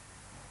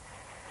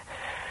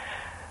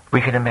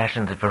 We can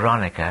imagine that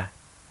Veronica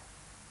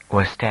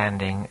was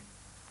standing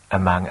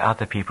among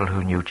other people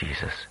who knew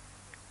Jesus.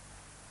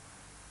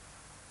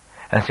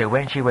 And so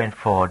when she went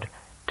forward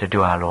to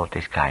do our Lord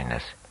this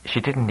kindness, she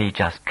didn't need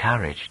just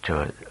courage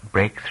to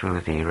break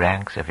through the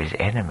ranks of his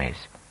enemies.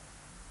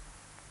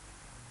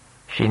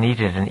 She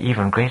needed an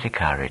even greater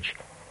courage.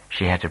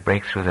 She had to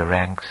break through the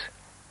ranks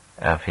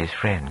of his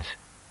friends.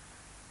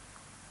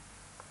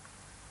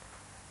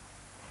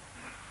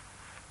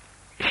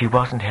 She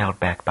wasn't held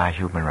back by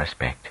human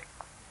respect.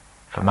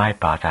 For my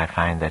part, I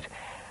find that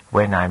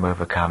when I'm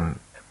overcome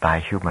by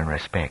human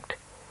respect,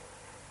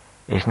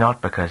 it's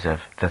not because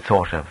of the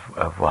thought of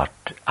what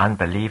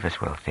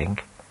unbelievers will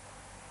think.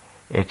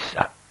 It's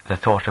the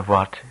thought of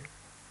what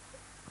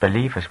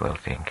believers will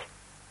think.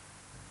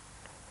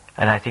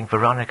 And I think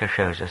Veronica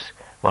shows us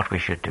what we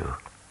should do.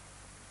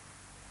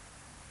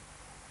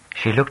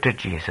 She looked at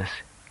Jesus,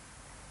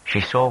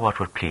 she saw what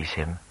would please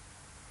him,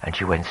 and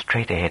she went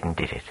straight ahead and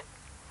did it,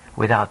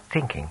 without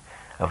thinking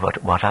of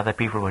what other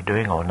people were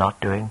doing or not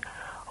doing,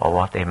 or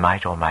what they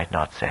might or might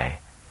not say.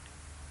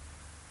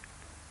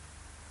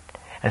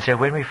 And so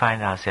when we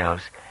find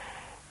ourselves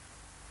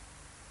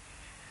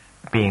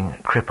being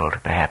crippled,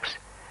 perhaps,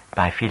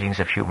 by feelings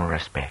of human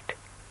respect,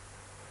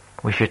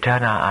 we should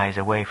turn our eyes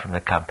away from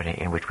the company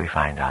in which we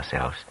find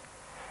ourselves,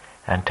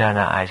 and turn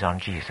our eyes on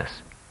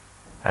Jesus,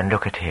 and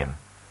look at him,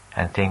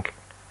 and think,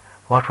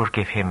 what would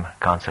give him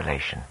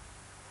consolation?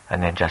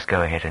 And then just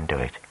go ahead and do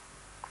it.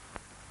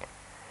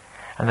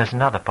 And there's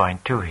another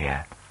point too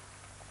here.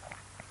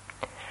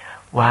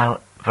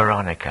 While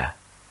Veronica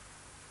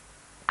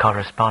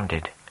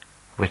corresponded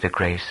with the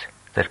grace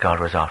that God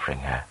was offering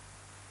her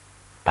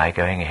by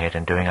going ahead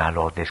and doing our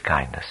Lord this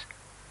kindness,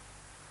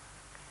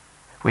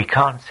 we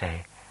can't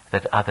say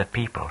that other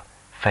people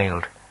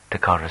failed to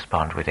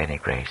correspond with any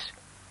grace.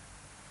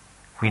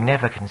 We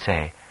never can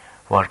say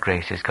what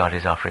graces God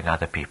is offering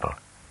other people.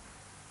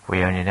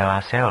 We only know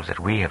ourselves that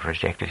we have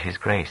rejected his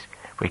grace.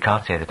 We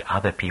can't say that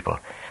other people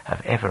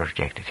have ever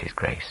rejected his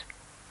grace.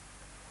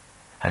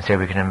 And so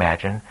we can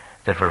imagine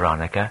that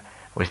Veronica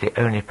was the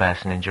only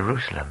person in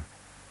Jerusalem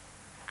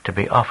to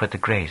be offered the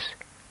grace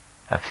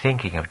of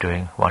thinking of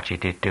doing what she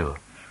did do.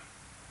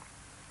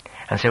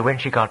 And so when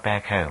she got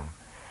back home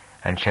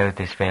and showed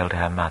this veil to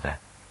her mother,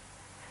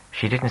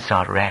 she didn't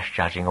start rash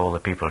judging all the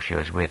people she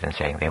was with and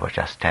saying they were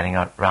just standing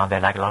around there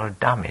like a lot of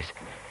dummies,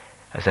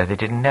 as though they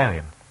didn't know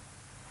him.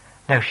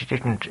 No, she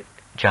didn't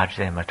judge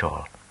them at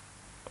all.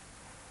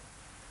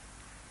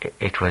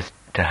 It was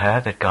to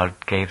her that God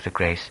gave the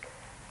grace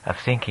of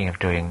thinking of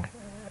doing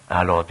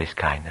our Lord this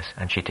kindness,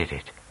 and she did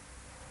it.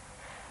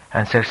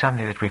 And so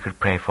something that we could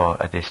pray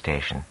for at this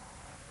station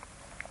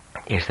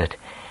is that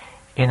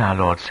in our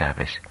Lord's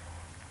service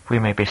we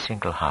may be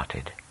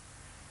single-hearted,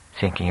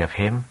 thinking of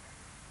him,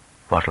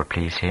 what will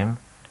please him,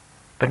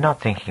 but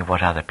not thinking of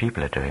what other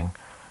people are doing,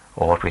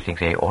 or what we think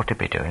they ought to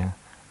be doing,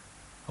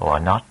 or are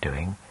not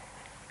doing,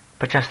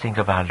 but just think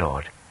of our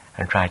Lord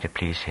and try to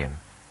please him,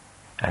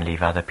 and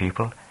leave other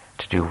people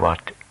to do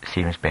what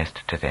seems best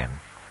to them.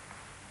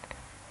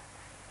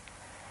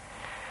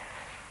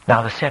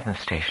 Now the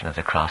seventh station of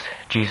the cross,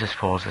 Jesus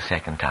falls the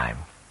second time.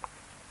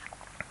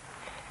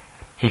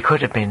 He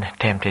could have been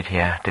tempted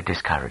here to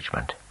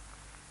discouragement.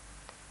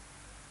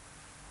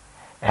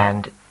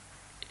 And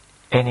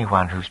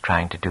anyone who's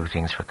trying to do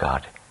things for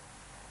God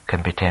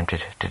can be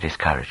tempted to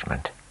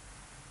discouragement.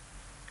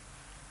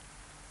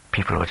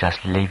 People were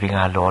just leaving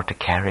our Lord to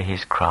carry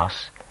his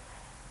cross.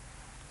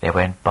 They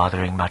weren't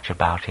bothering much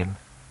about him.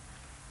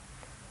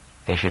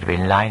 They should have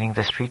been lining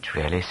the streets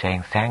really,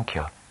 saying thank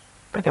you.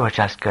 But they were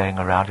just going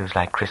around. It was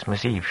like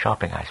Christmas Eve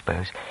shopping, I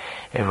suppose.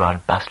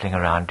 Everyone bustling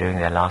around doing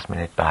their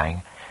last-minute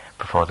buying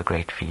before the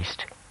great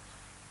feast.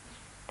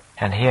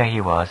 And here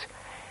he was,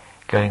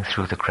 going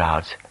through the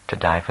crowds to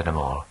die for them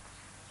all.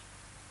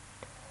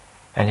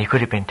 And he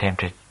could have been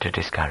tempted to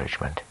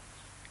discouragement.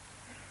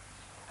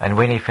 And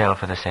when he fell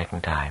for the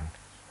second time,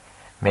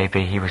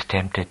 maybe he was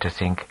tempted to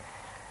think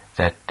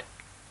that,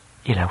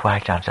 why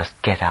can't I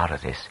just get out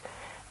of this,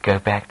 go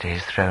back to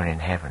his throne in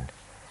heaven,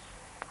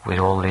 with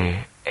all the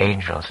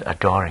angels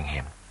adoring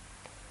him,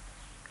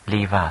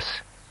 leave us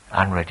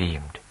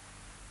unredeemed.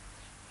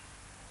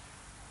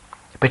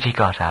 But he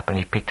got up and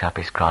he picked up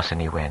his cross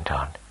and he went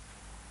on.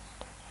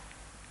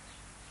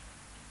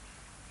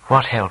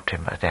 What helped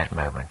him at that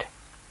moment?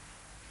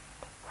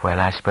 Well,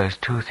 I suppose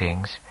two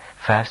things.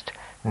 First,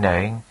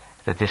 knowing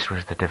that this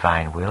was the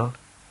divine will,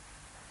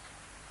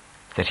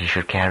 that he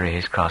should carry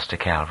his cross to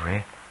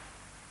Calvary.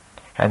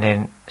 And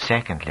then,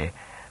 secondly,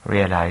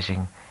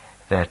 realizing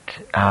that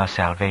our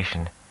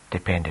salvation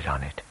depended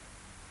on it.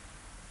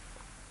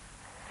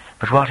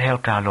 But what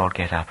helped our Lord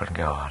get up and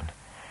go on?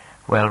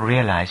 Well,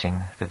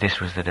 realizing that this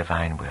was the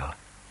divine will.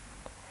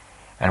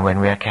 And when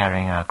we are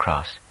carrying our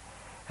cross,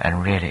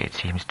 and really it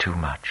seems too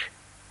much,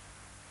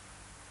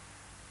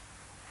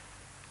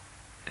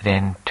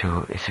 then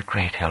too it's a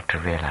great help to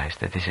realize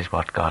that this is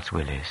what God's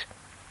will is.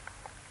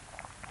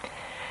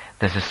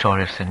 There's a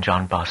story of St.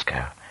 John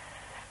Bosco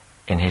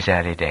in his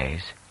early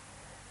days,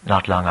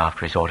 not long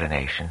after his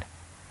ordination,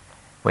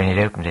 when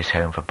he'd opened his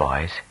home for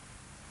boys,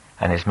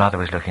 and his mother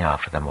was looking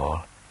after them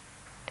all.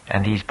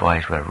 And these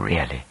boys were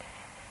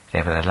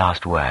they were the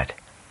last word.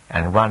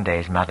 And one day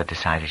his mother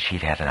decided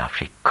she'd had enough.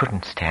 She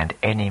couldn't stand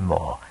any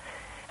more,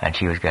 and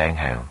she was going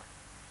home.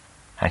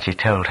 And she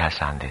told her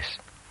son this.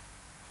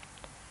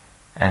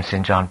 And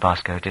St. John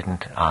Bosco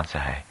didn't answer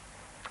her.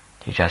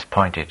 He just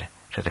pointed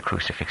to the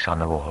crucifix on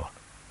the wall.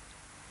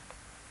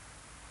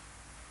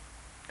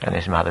 And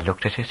his mother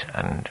looked at it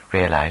and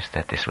realized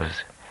that this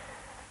was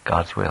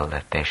God's will,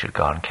 that they should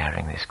go on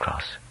carrying this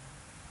cross.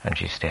 And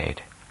she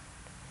stayed.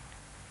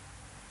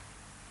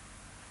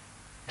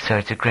 So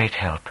it's a great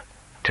help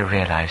to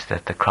realize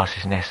that the cross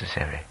is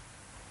necessary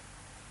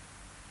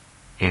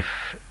if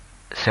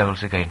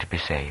souls are going to be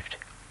saved.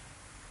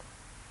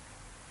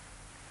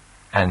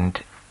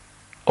 And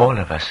all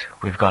of us,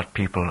 we've got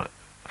people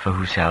for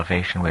whose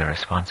salvation we're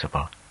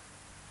responsible.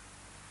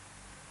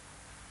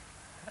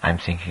 I'm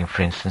thinking,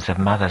 for instance, of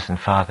mothers and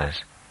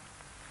fathers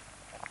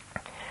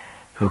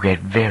who get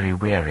very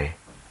weary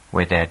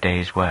with their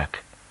day's work,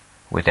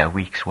 with their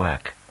week's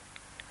work.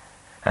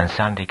 And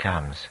Sunday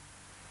comes,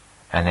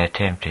 and they're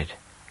tempted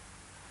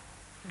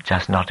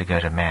just not to go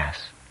to Mass.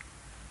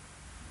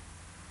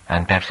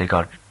 And perhaps they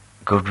got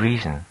good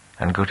reason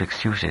and good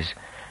excuses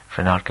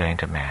for not going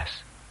to Mass.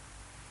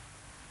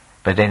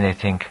 But then they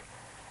think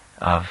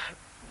of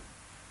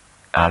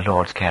our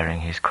Lord's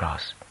carrying his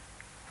cross,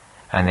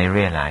 and they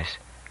realize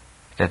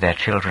that their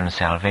children's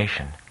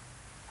salvation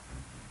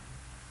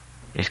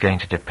is going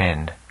to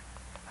depend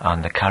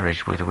on the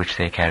courage with which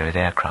they carry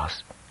their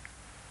cross.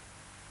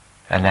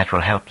 And that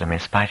will help them, in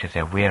spite of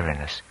their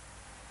weariness,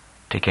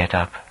 to get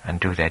up and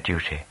do their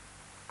duty.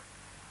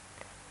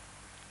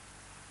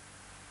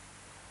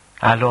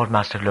 Our Lord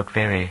must have looked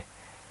an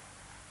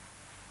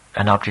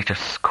object of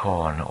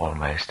scorn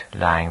almost,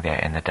 lying there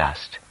in the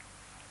dust.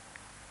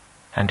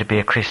 And to be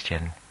a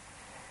Christian,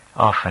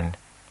 often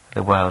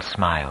the world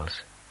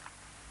smiles.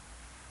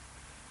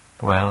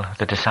 Well,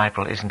 the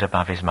disciple isn't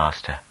above his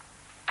master.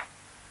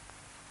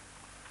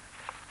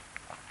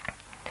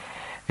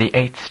 The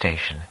 8th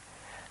station,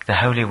 the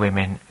holy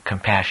women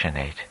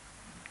compassionate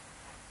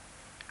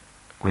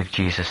with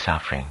Jesus'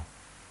 suffering.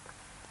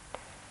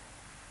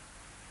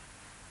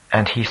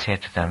 And he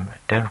said to them,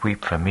 don't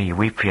weep for me,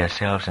 weep for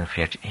yourselves and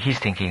for your... He's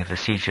thinking of the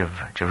siege of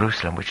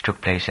Jerusalem, which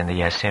took place in the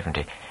year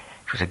 70. It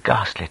was a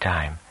ghastly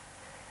time.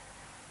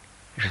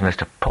 It was the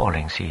most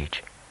appalling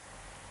siege.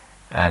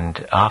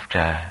 And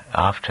after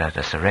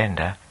the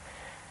surrender,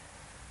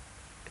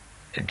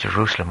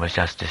 Jerusalem was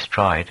just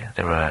destroyed.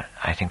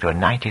 I think there were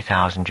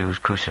 90,000 Jews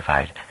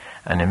crucified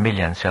and 1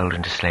 million sold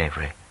into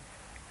slavery.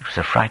 It was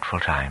a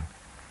frightful time.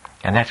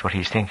 And that's what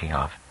he's thinking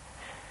of.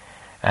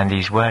 And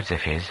these words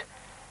of his,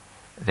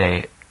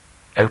 they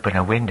open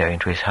a window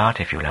into his heart,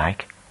 if you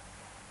like.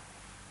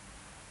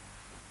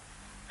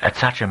 At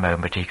such a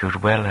moment he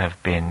could well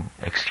have been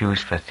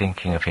excused for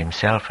thinking of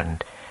himself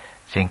and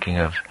thinking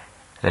of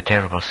the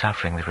terrible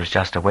suffering that was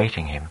just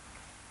awaiting him.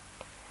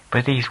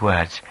 But these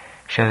words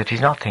show that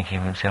he's not thinking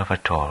of himself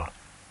at all.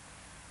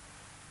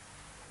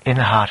 In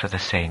the heart of the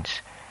saints,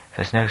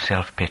 there's no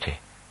self-pity.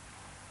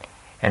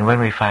 And when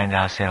we find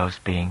ourselves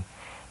being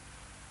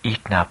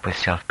eaten up with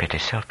self-pity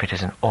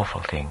is an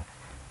awful thing.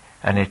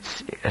 And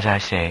it's, as I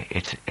say,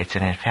 it's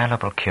an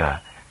infallible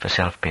cure for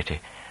self-pity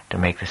to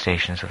make the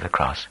Stations of the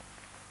Cross.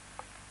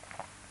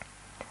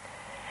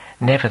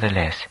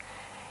 Nevertheless,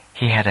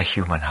 he had a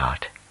human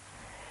heart,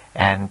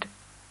 and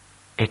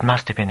it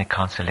must have been a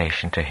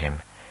consolation to him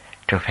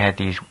to have had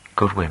these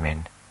good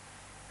women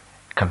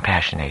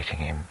compassionating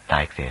him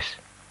like this.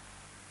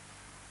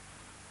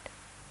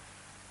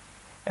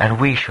 And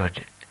we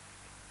should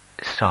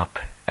stop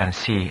and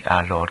see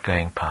our Lord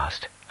going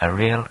past, a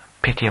real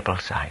pitiable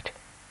sight.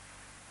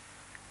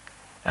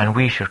 And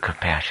we should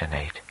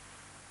compassionate,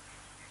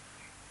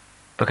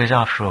 because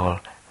after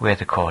all, we're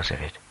the cause of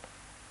it.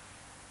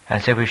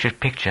 And so we should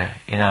picture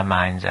in our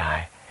mind's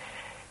eye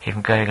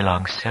him going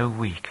along so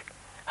weak,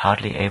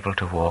 hardly able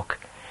to walk,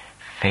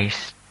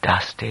 face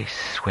dusty,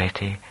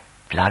 sweaty,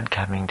 blood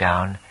coming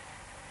down.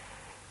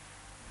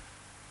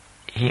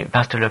 He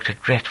must have looked a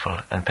dreadful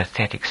and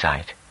pathetic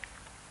sight.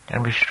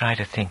 And we should try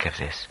to think of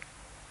this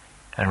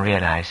and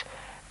realize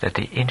that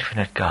the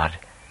infinite God,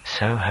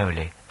 so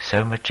holy,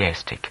 so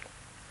majestic,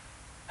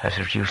 has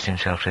reduced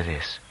himself to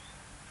this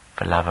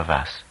for love of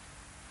us.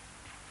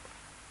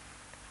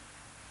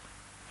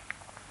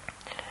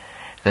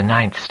 The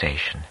 9th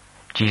station,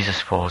 Jesus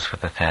falls for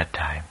the 3rd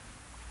time.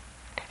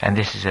 And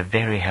this is a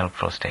very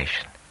helpful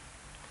station,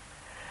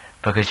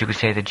 because you could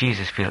say that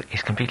Jesus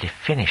is completely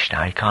finished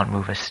now. He can't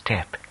move a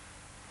step.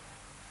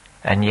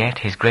 And yet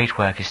his great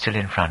work is still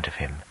in front of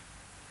him.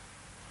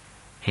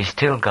 He's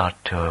still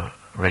got to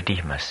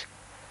redeem us.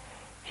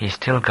 He's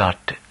still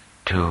got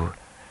to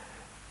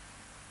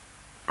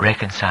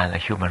reconcile the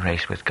human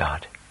race with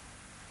God.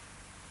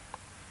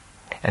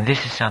 And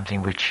this is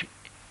something which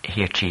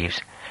he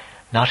achieves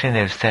not in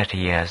those 30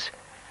 years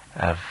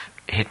of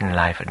hidden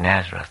life at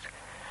Nazareth,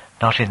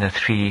 not in the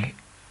 3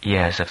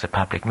 years of the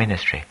public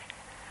ministry,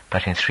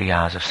 but in 3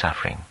 hours of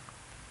suffering.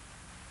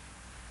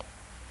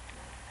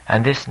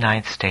 And this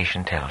 9th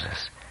station tells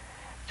us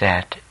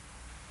that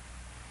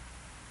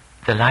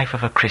the life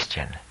of a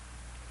Christian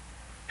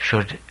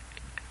should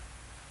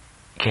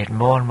get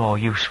more and more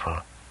useful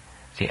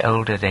the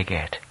older they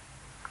get.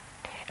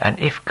 And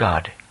if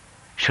God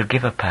should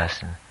give a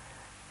person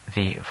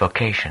the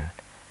vocation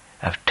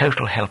of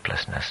total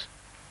helplessness,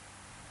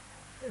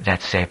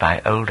 let's say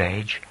by old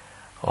age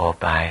or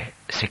by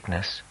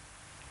sickness,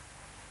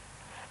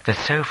 that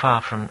so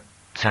far from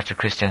such a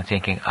Christian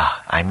thinking,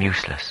 I'm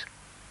useless,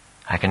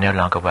 I can no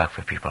longer work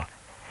for people,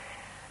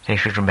 they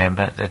should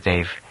remember that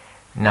they've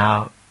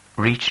now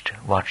reached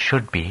what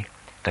should be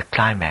the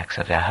climax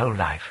of their whole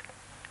life.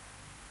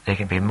 They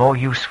can be more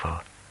useful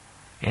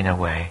in a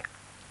way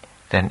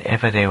than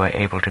ever they were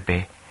able to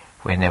be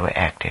when they were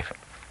active.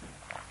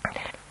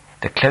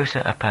 The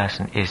closer a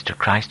person is to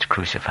Christ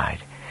crucified,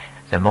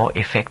 the more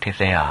effective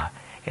they are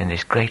in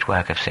this great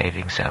work of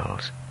saving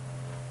souls.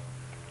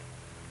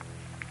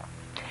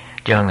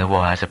 During the war,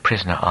 I was a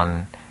prisoner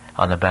on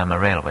the Burma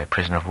Railway,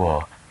 prisoner of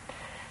war,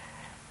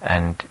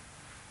 and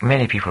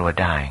many people were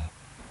dying.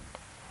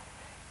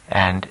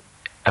 And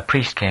a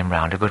priest came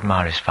round, a good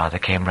Maoist father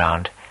came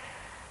round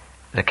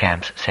the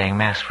camps saying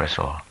Mass for us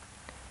all.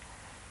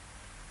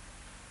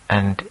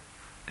 And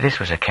this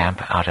was a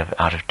camp out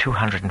of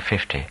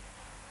 250.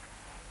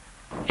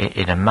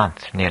 In a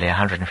month, nearly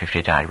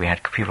 150 died. We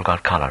had people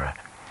got cholera.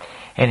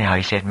 Anyhow,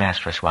 he said Mass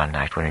for us one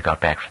night when we got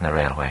back from the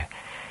railway.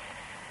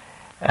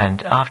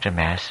 And after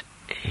Mass,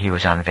 he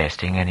was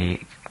unvesting and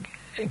he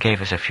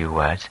gave us a few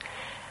words.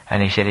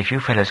 And he said, if you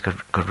fellows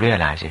could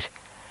realize it,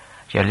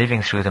 you're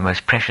living through the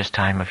most precious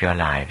time of your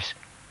lives.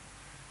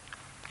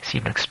 It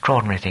seemed an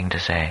extraordinary thing to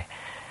say.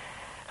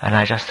 And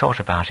I just thought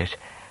about it.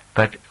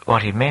 But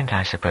what he meant,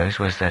 I suppose,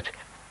 was that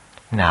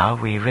now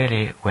we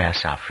really were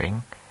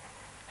suffering,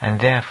 and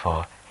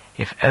therefore,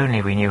 if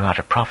only we knew how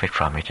to profit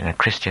from it in a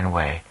Christian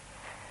way,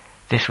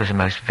 this was the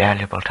most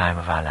valuable time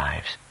of our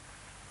lives.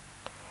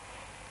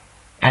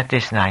 At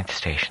this 9th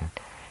station,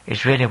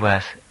 it's really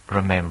worth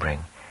remembering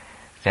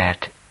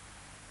that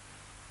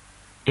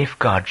if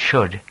God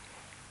should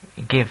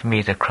give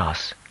me the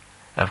cross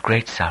of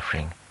great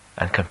suffering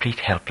and complete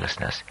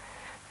helplessness,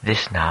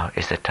 this now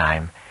is the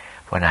time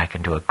when I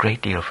can do a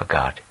great deal for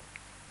God,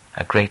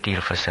 a great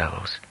deal for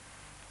souls.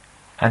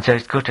 And so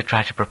it's good to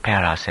try to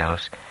prepare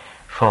ourselves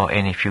for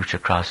any future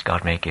cross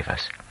God may give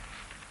us.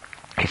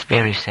 It's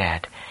very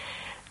sad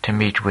to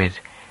meet with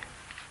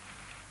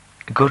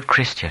good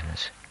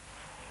Christians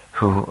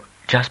who,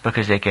 just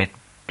because they get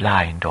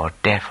blind or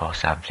deaf or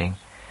something,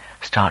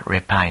 start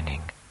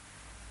repining.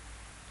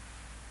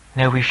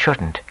 No, we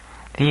shouldn't.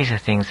 These are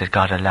things that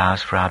God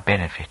allows for our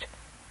benefit.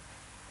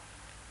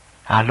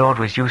 Our Lord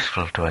was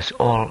useful to us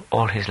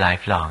all his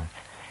life long,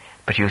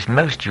 but he was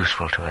most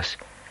useful to us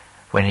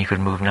when he could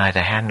move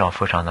neither hand nor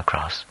foot on the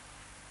cross.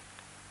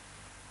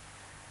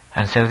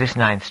 And so this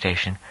 9th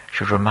station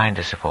should remind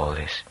us of all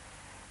this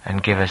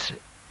and give us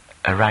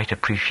a right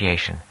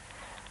appreciation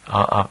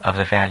of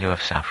the value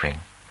of suffering.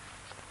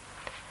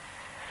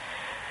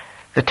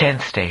 The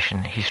 10th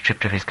station, he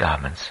stripped of his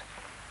garments.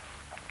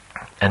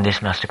 And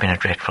this must have been a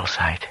dreadful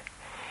sight.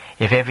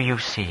 If ever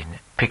you've seen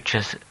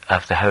pictures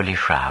of the Holy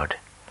Shroud,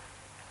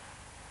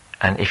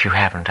 and if you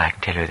haven't, I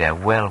can tell you they're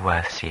well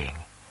worth seeing.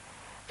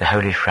 The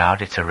Holy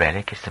Shroud, it's a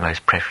relic, it's the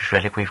most precious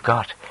relic we've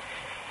got.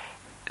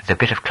 The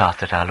bit of cloth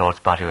that our Lord's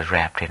body was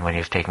wrapped in when he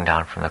was taken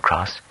down from the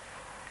cross,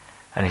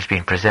 and it's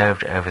been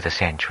preserved over the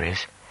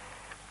centuries,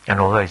 and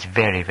although it's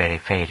very, very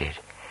faded,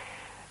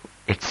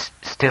 it's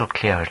still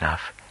clear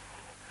enough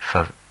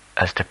for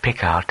us to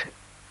pick out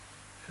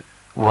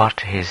what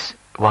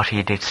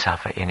he did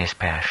suffer in his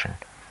passion.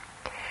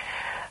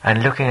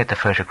 And looking at the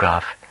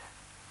photograph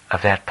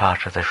of that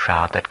part of the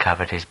shroud that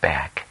covered his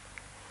back,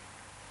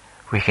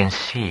 we can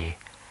see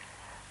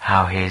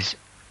how his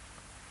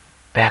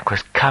back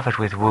was covered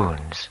with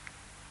wounds,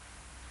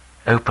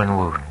 open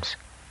wounds,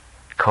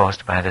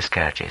 caused by the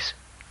scourges.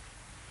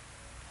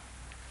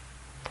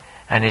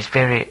 And it's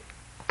very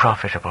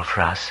profitable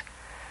for us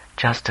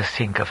just to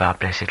think of our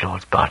blessed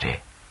Lord's body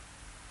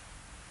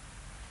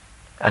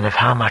and of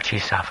how much he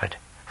suffered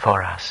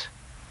for us.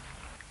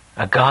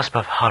 A gasp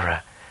of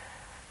horror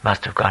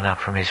must have gone up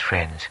from his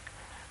friends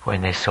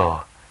when they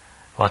saw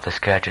what the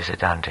scourges had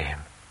done to him.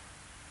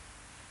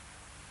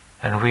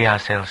 And we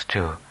ourselves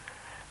too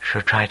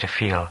should try to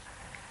feel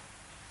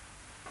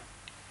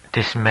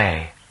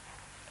dismay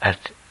at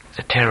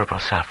the terrible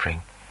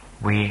suffering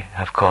we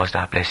have caused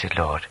our blessed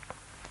Lord.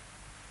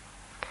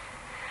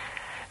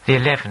 The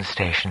 11th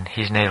station,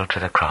 he's nailed to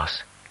the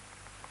cross.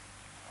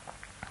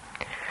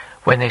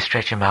 When they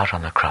stretch him out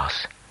on the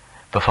cross,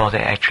 before they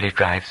actually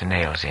drive the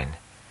nails in,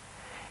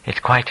 it's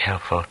quite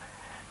helpful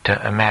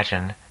to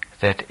imagine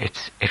that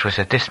it was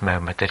at this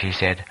moment that he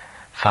said,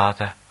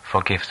 "Father,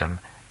 forgive them,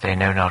 they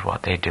know not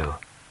what they do."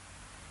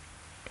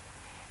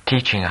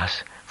 Teaching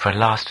us for a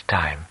last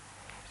time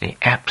the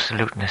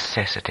absolute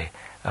necessity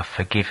of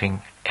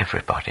forgiving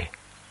everybody.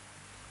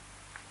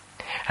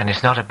 And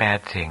it's not a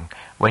bad thing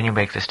when you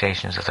make the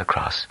stations of the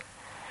cross,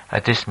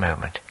 at this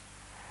moment,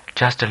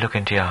 just to look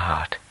into your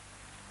heart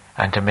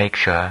and to make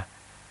sure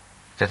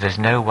that there's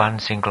no one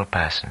single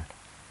person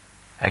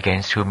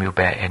against whom you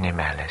bear any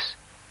malice.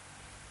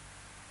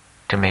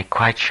 To make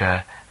quite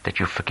sure that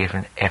you've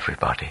forgiven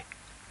everybody.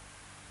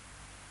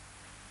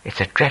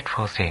 It's a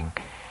dreadful thing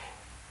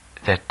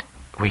that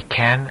we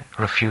can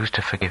refuse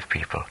to forgive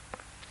people.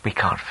 We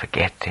can't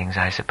forget things,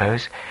 I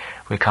suppose.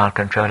 We can't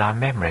control our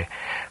memory.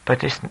 But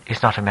this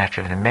is not a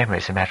matter of the memory,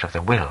 it's a matter of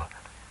the will.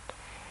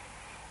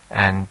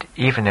 And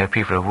even though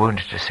people are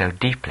wounded so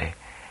deeply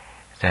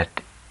that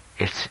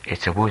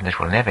it's a wound that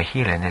will never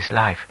heal in this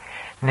life,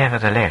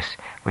 nevertheless,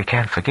 we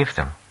can forgive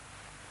them.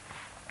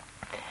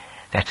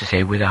 That's to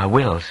say, with our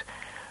wills,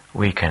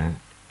 we can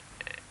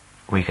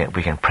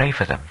pray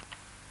for them.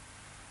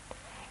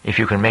 If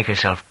you can make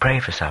yourself pray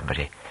for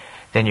somebody,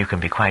 then you can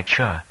be quite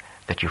sure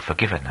that you've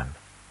forgiven them.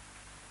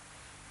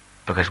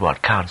 Because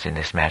what counts in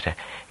this matter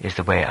is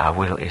the way our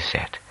will is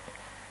set.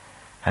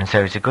 And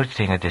so it's a good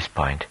thing at this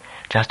point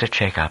just to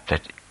check up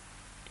that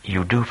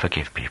you do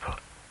forgive people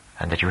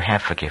and that you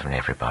have forgiven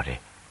everybody.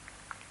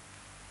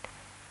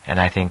 And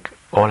I think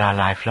all our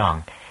life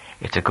long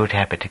it's a good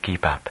habit to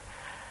keep up,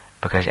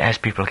 because as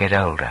people get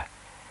older,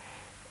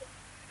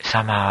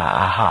 somehow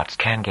our hearts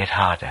can get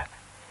harder,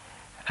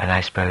 and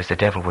I suppose the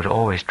devil would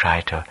always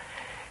try to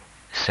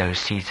sow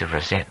seeds of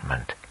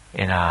resentment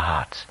in our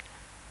hearts.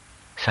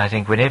 So I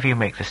think whenever you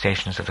make the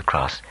stations of the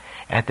cross,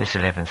 at this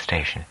 11th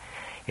station,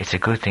 it's a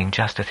good thing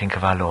just to think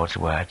of our Lord's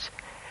words,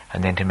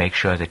 and then to make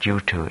sure that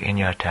you too, in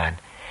your turn,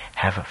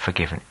 have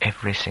forgiven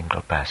every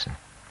single person.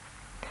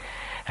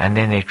 And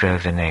then they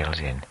drove the nails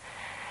in,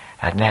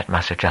 and that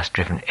must have just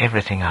driven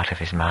everything out of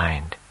his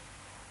mind.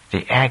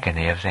 The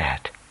agony of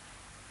that.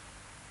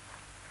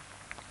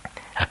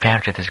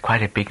 Apparently there's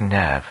quite a big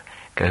nerve,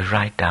 goes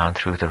right down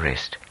through the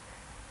wrist.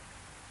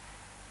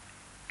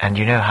 And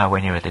you know how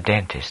when you're at the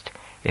dentist,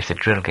 if the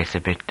drill gets a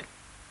bit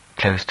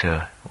close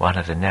to one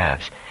of the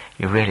nerves,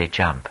 you really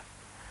jump.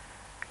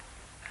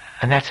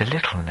 And that's a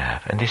little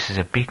nerve, and this is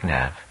a big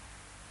nerve.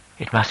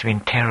 It must have been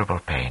terrible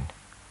pain.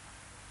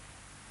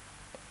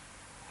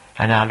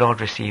 And our Lord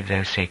received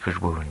those sacred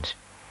wounds,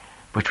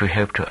 which we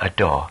hope to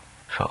adore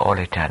for all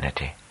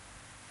eternity.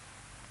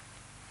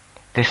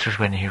 This was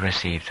when he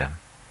received them,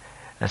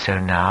 and so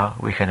now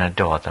we can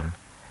adore them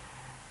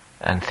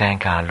and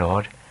thank our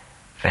Lord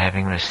for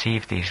having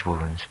received these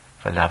wounds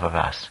for love of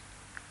us.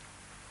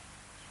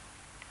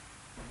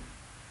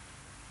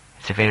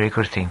 It's a very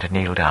good thing to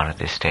kneel down at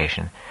this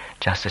station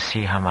just to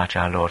see how much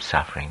our Lord's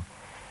suffering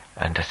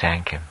and to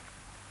thank him.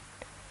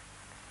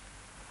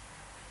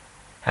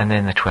 And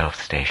then the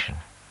 12th station.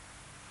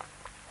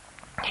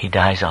 He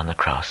dies on the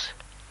cross.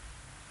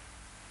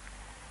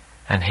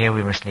 And here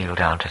we must kneel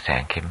down to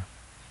thank him.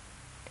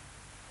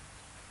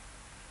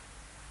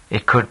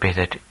 It could be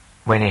that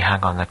when he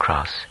hung on the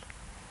cross,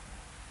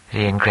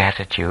 the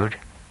ingratitude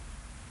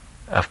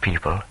of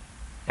people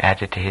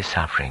added to his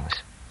sufferings.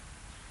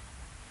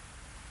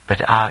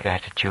 But our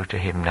gratitude to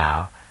him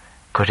now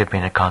could have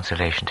been a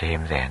consolation to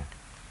him then.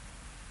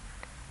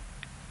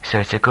 So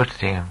it's a good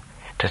thing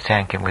to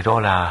thank him with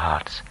all our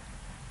hearts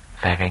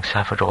for having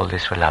suffered all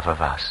this for love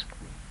of us,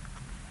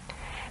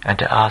 and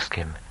to ask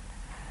him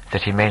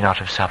that he may not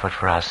have suffered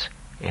for us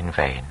in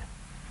vain,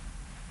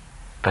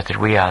 but that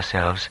we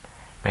ourselves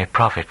may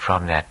profit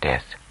from that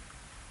death.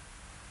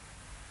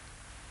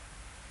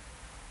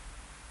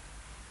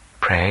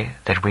 Pray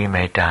that we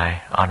may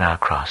die on our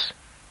cross,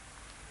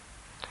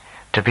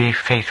 to be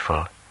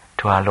faithful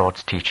to our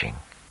Lord's teaching.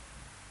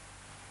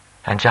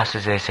 And just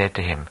as they said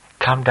to him,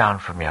 "Come down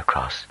from your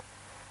cross,"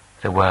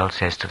 the world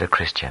says to the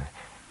Christian,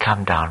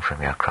 "Come down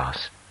from your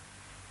cross."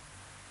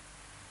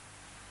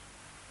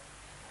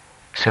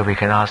 So we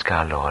can ask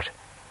our Lord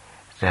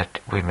that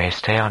we may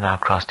stay on our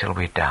cross till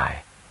we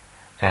die.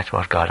 That's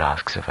what God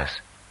asks of us.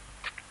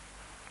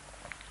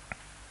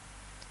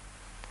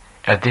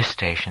 At this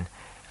station,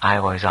 I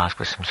always ask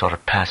for some sort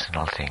of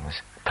personal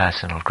things,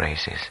 personal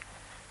graces.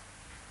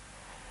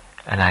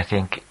 And I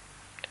think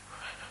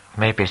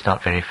maybe it's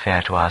not very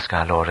fair to ask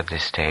our Lord at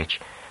this stage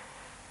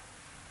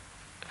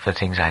for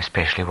things I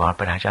especially want,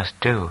 but I just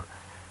do.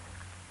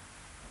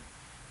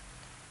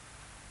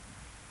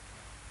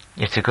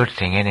 It's a good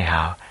thing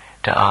anyhow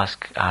to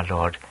ask our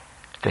Lord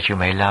that you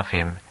may love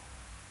him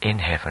in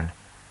heaven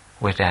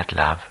with that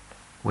love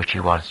which he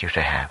wants you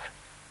to have.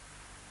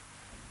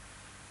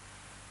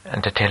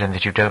 And to tell him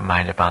that you don't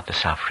mind about the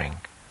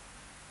suffering,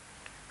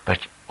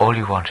 but all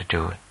you want to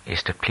do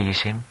is to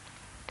please him,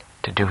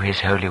 to do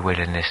his holy will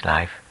in this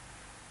life,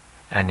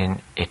 and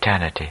in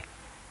eternity,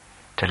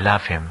 to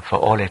love him for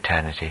all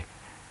eternity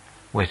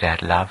with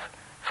that love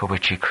for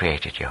which he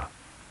created you.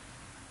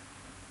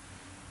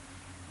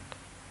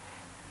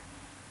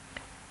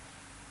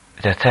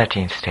 The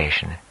 13th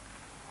station,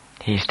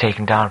 he is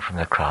taken down from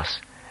the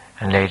cross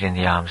and laid in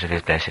the arms of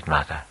his Blessed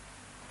Mother.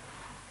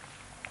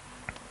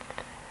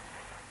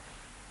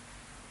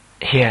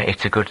 Here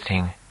it's a good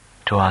thing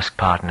to ask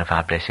pardon of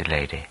our Blessed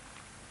Lady.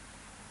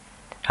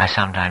 I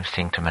sometimes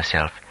think to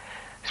myself,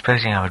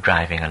 supposing I were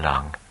driving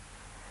along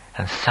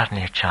and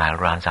suddenly a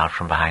child runs out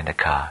from behind a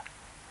car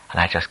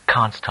and I just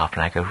can't stop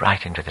and I go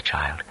right into the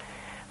child.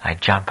 I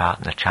jump out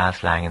and the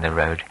child's lying in the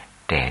road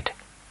dead.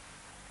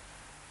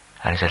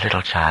 And there's a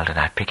little child and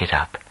I pick it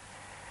up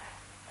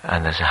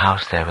and there's a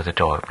house there with a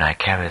door open. I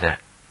carry the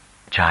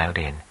child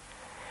in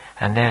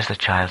and there's the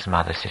child's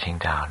mother sitting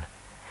down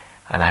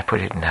and I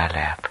put it in her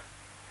lap.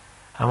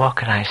 And what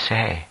can I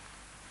say?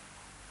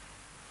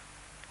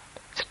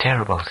 It's a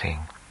terrible thing.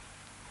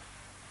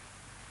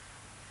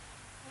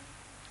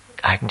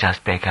 I can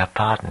just beg her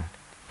pardon.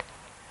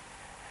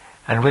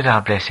 And with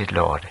our blessed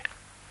Lord,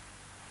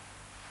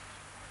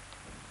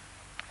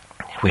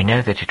 we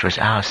know that it was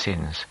our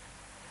sins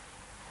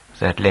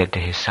that led to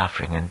his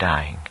suffering and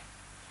dying.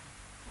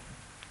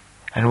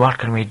 And what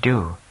can we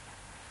do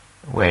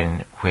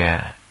when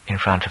we're in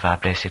front of our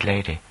Blessed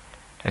Lady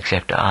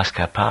except to ask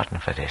her pardon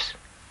for this?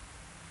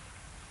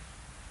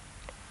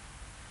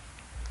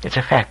 It's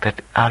a fact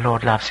that our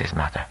Lord loves his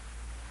mother.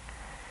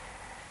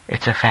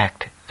 It's a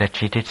fact that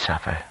she did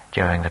suffer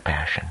during the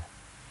Passion.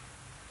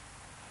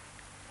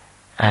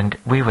 And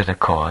we were the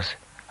cause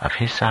of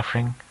his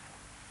suffering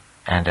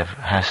and of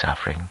her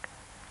suffering.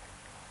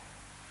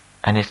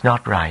 And it's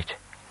not right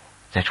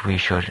that we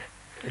should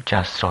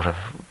just sort of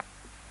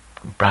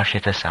brush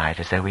it aside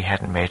as though we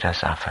hadn't made her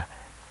suffer.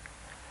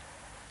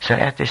 So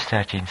at this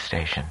 13th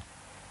station,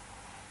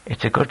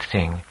 it's a good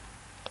thing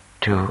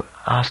to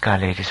ask Our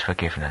Lady's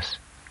forgiveness,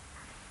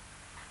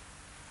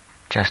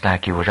 just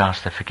like you would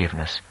ask the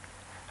forgiveness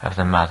of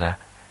the mother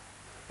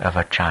of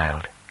a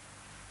child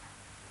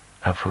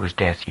of whose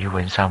death you were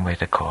in some way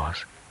the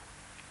cause.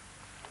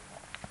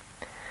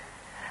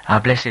 Our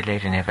Blessed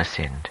Lady never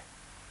sinned,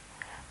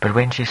 but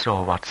when she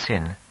saw what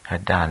sin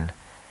had done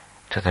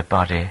to the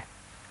body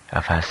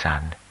of her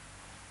Son,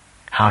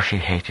 how she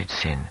hated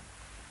sin.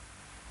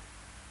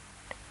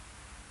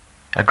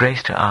 A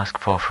grace to ask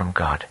for from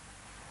God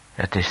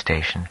at this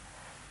station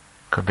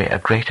could be a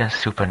greater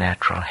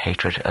supernatural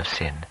hatred of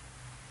sin.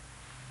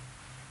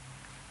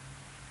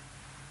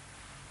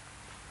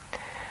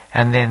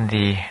 And then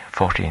the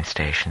 14th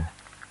station,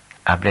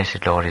 our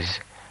Blessed Lord is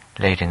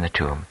laid in the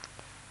tomb.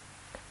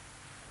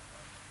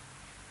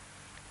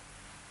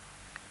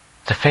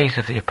 the faith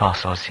of the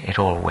apostles, it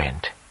all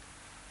went.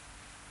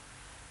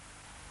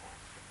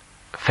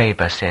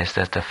 Faber says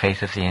that the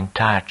faith of the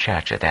entire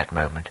church at that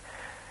moment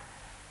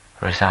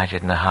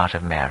resided in the heart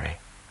of Mary.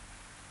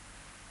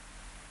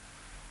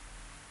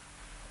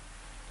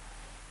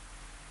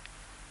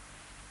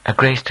 A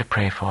grace to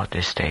pray for at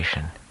this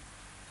station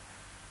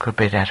could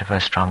be that of her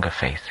stronger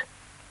faith.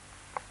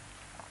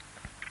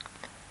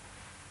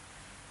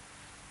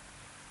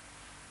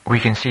 We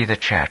can see the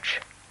church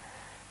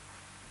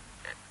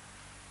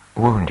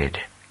wounded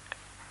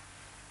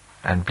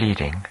and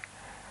bleeding.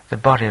 The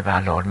body of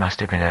our Lord must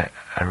have been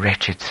a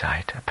wretched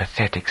sight, a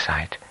pathetic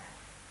sight.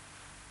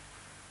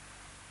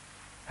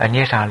 And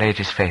yet Our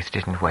Lady's faith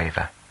didn't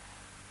waver.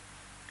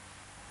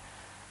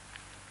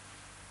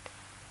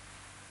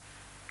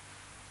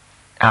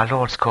 Our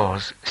Lord's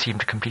cause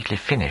seemed completely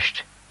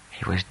finished.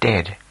 He was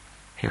dead.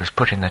 He was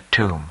put in the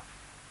tomb.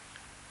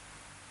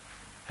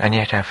 And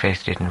yet our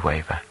faith didn't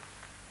waver.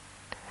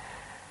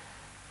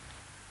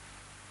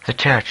 The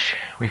church,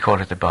 we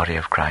call it the body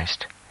of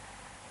Christ.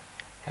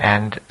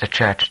 And the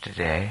church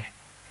today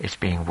is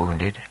being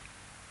wounded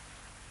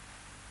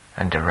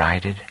and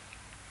derided.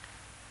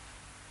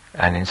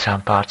 And in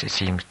some parts it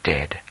seems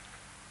dead.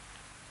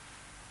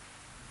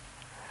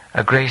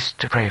 A grace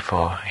to pray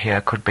for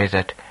here could be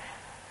that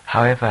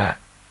however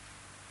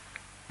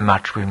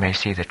much we may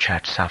see the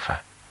church suffer,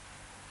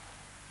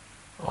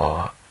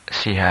 or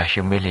see her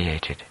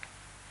humiliated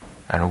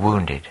and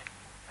wounded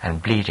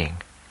and bleeding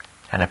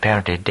and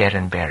apparently dead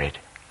and buried,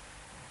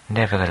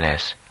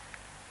 nevertheless,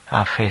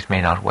 our faith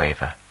may not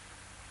waver.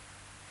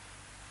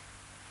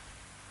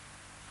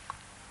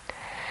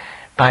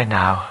 By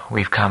now,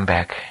 we've come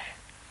back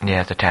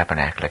near the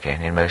tabernacle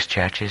again. In most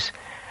churches,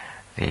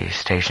 the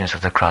stations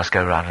of the cross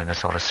go round in a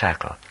sort of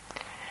circle.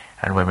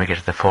 And when we get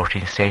to the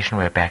 14th station,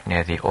 we're back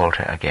near the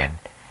altar again.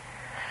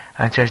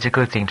 And so it's a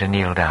good thing to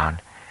kneel down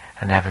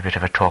and have a bit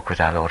of a talk with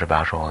our Lord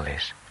about all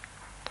this.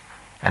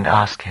 And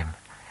ask Him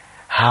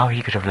how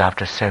He could have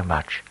loved us so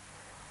much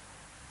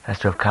as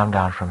to have come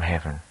down from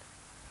heaven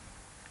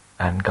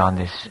and gone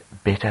this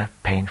bitter,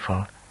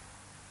 painful,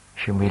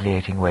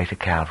 humiliating way to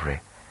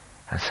Calvary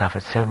and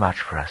suffered so much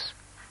for us.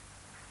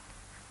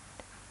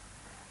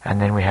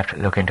 And then we have to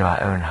look into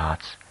our own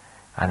hearts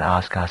and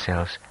ask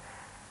ourselves,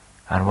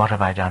 and what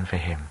have I done for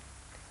Him?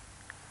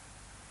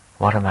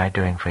 What am I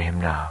doing for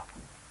Him now?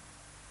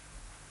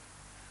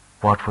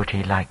 What would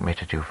He like me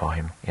to do for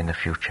Him in the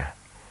future?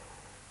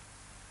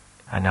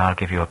 And now I'll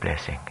give you a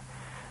blessing.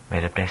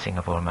 May the blessing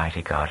of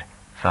Almighty God,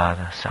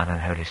 Father, Son,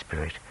 and Holy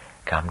Spirit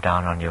come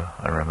down on you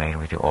and remain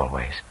with you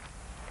always.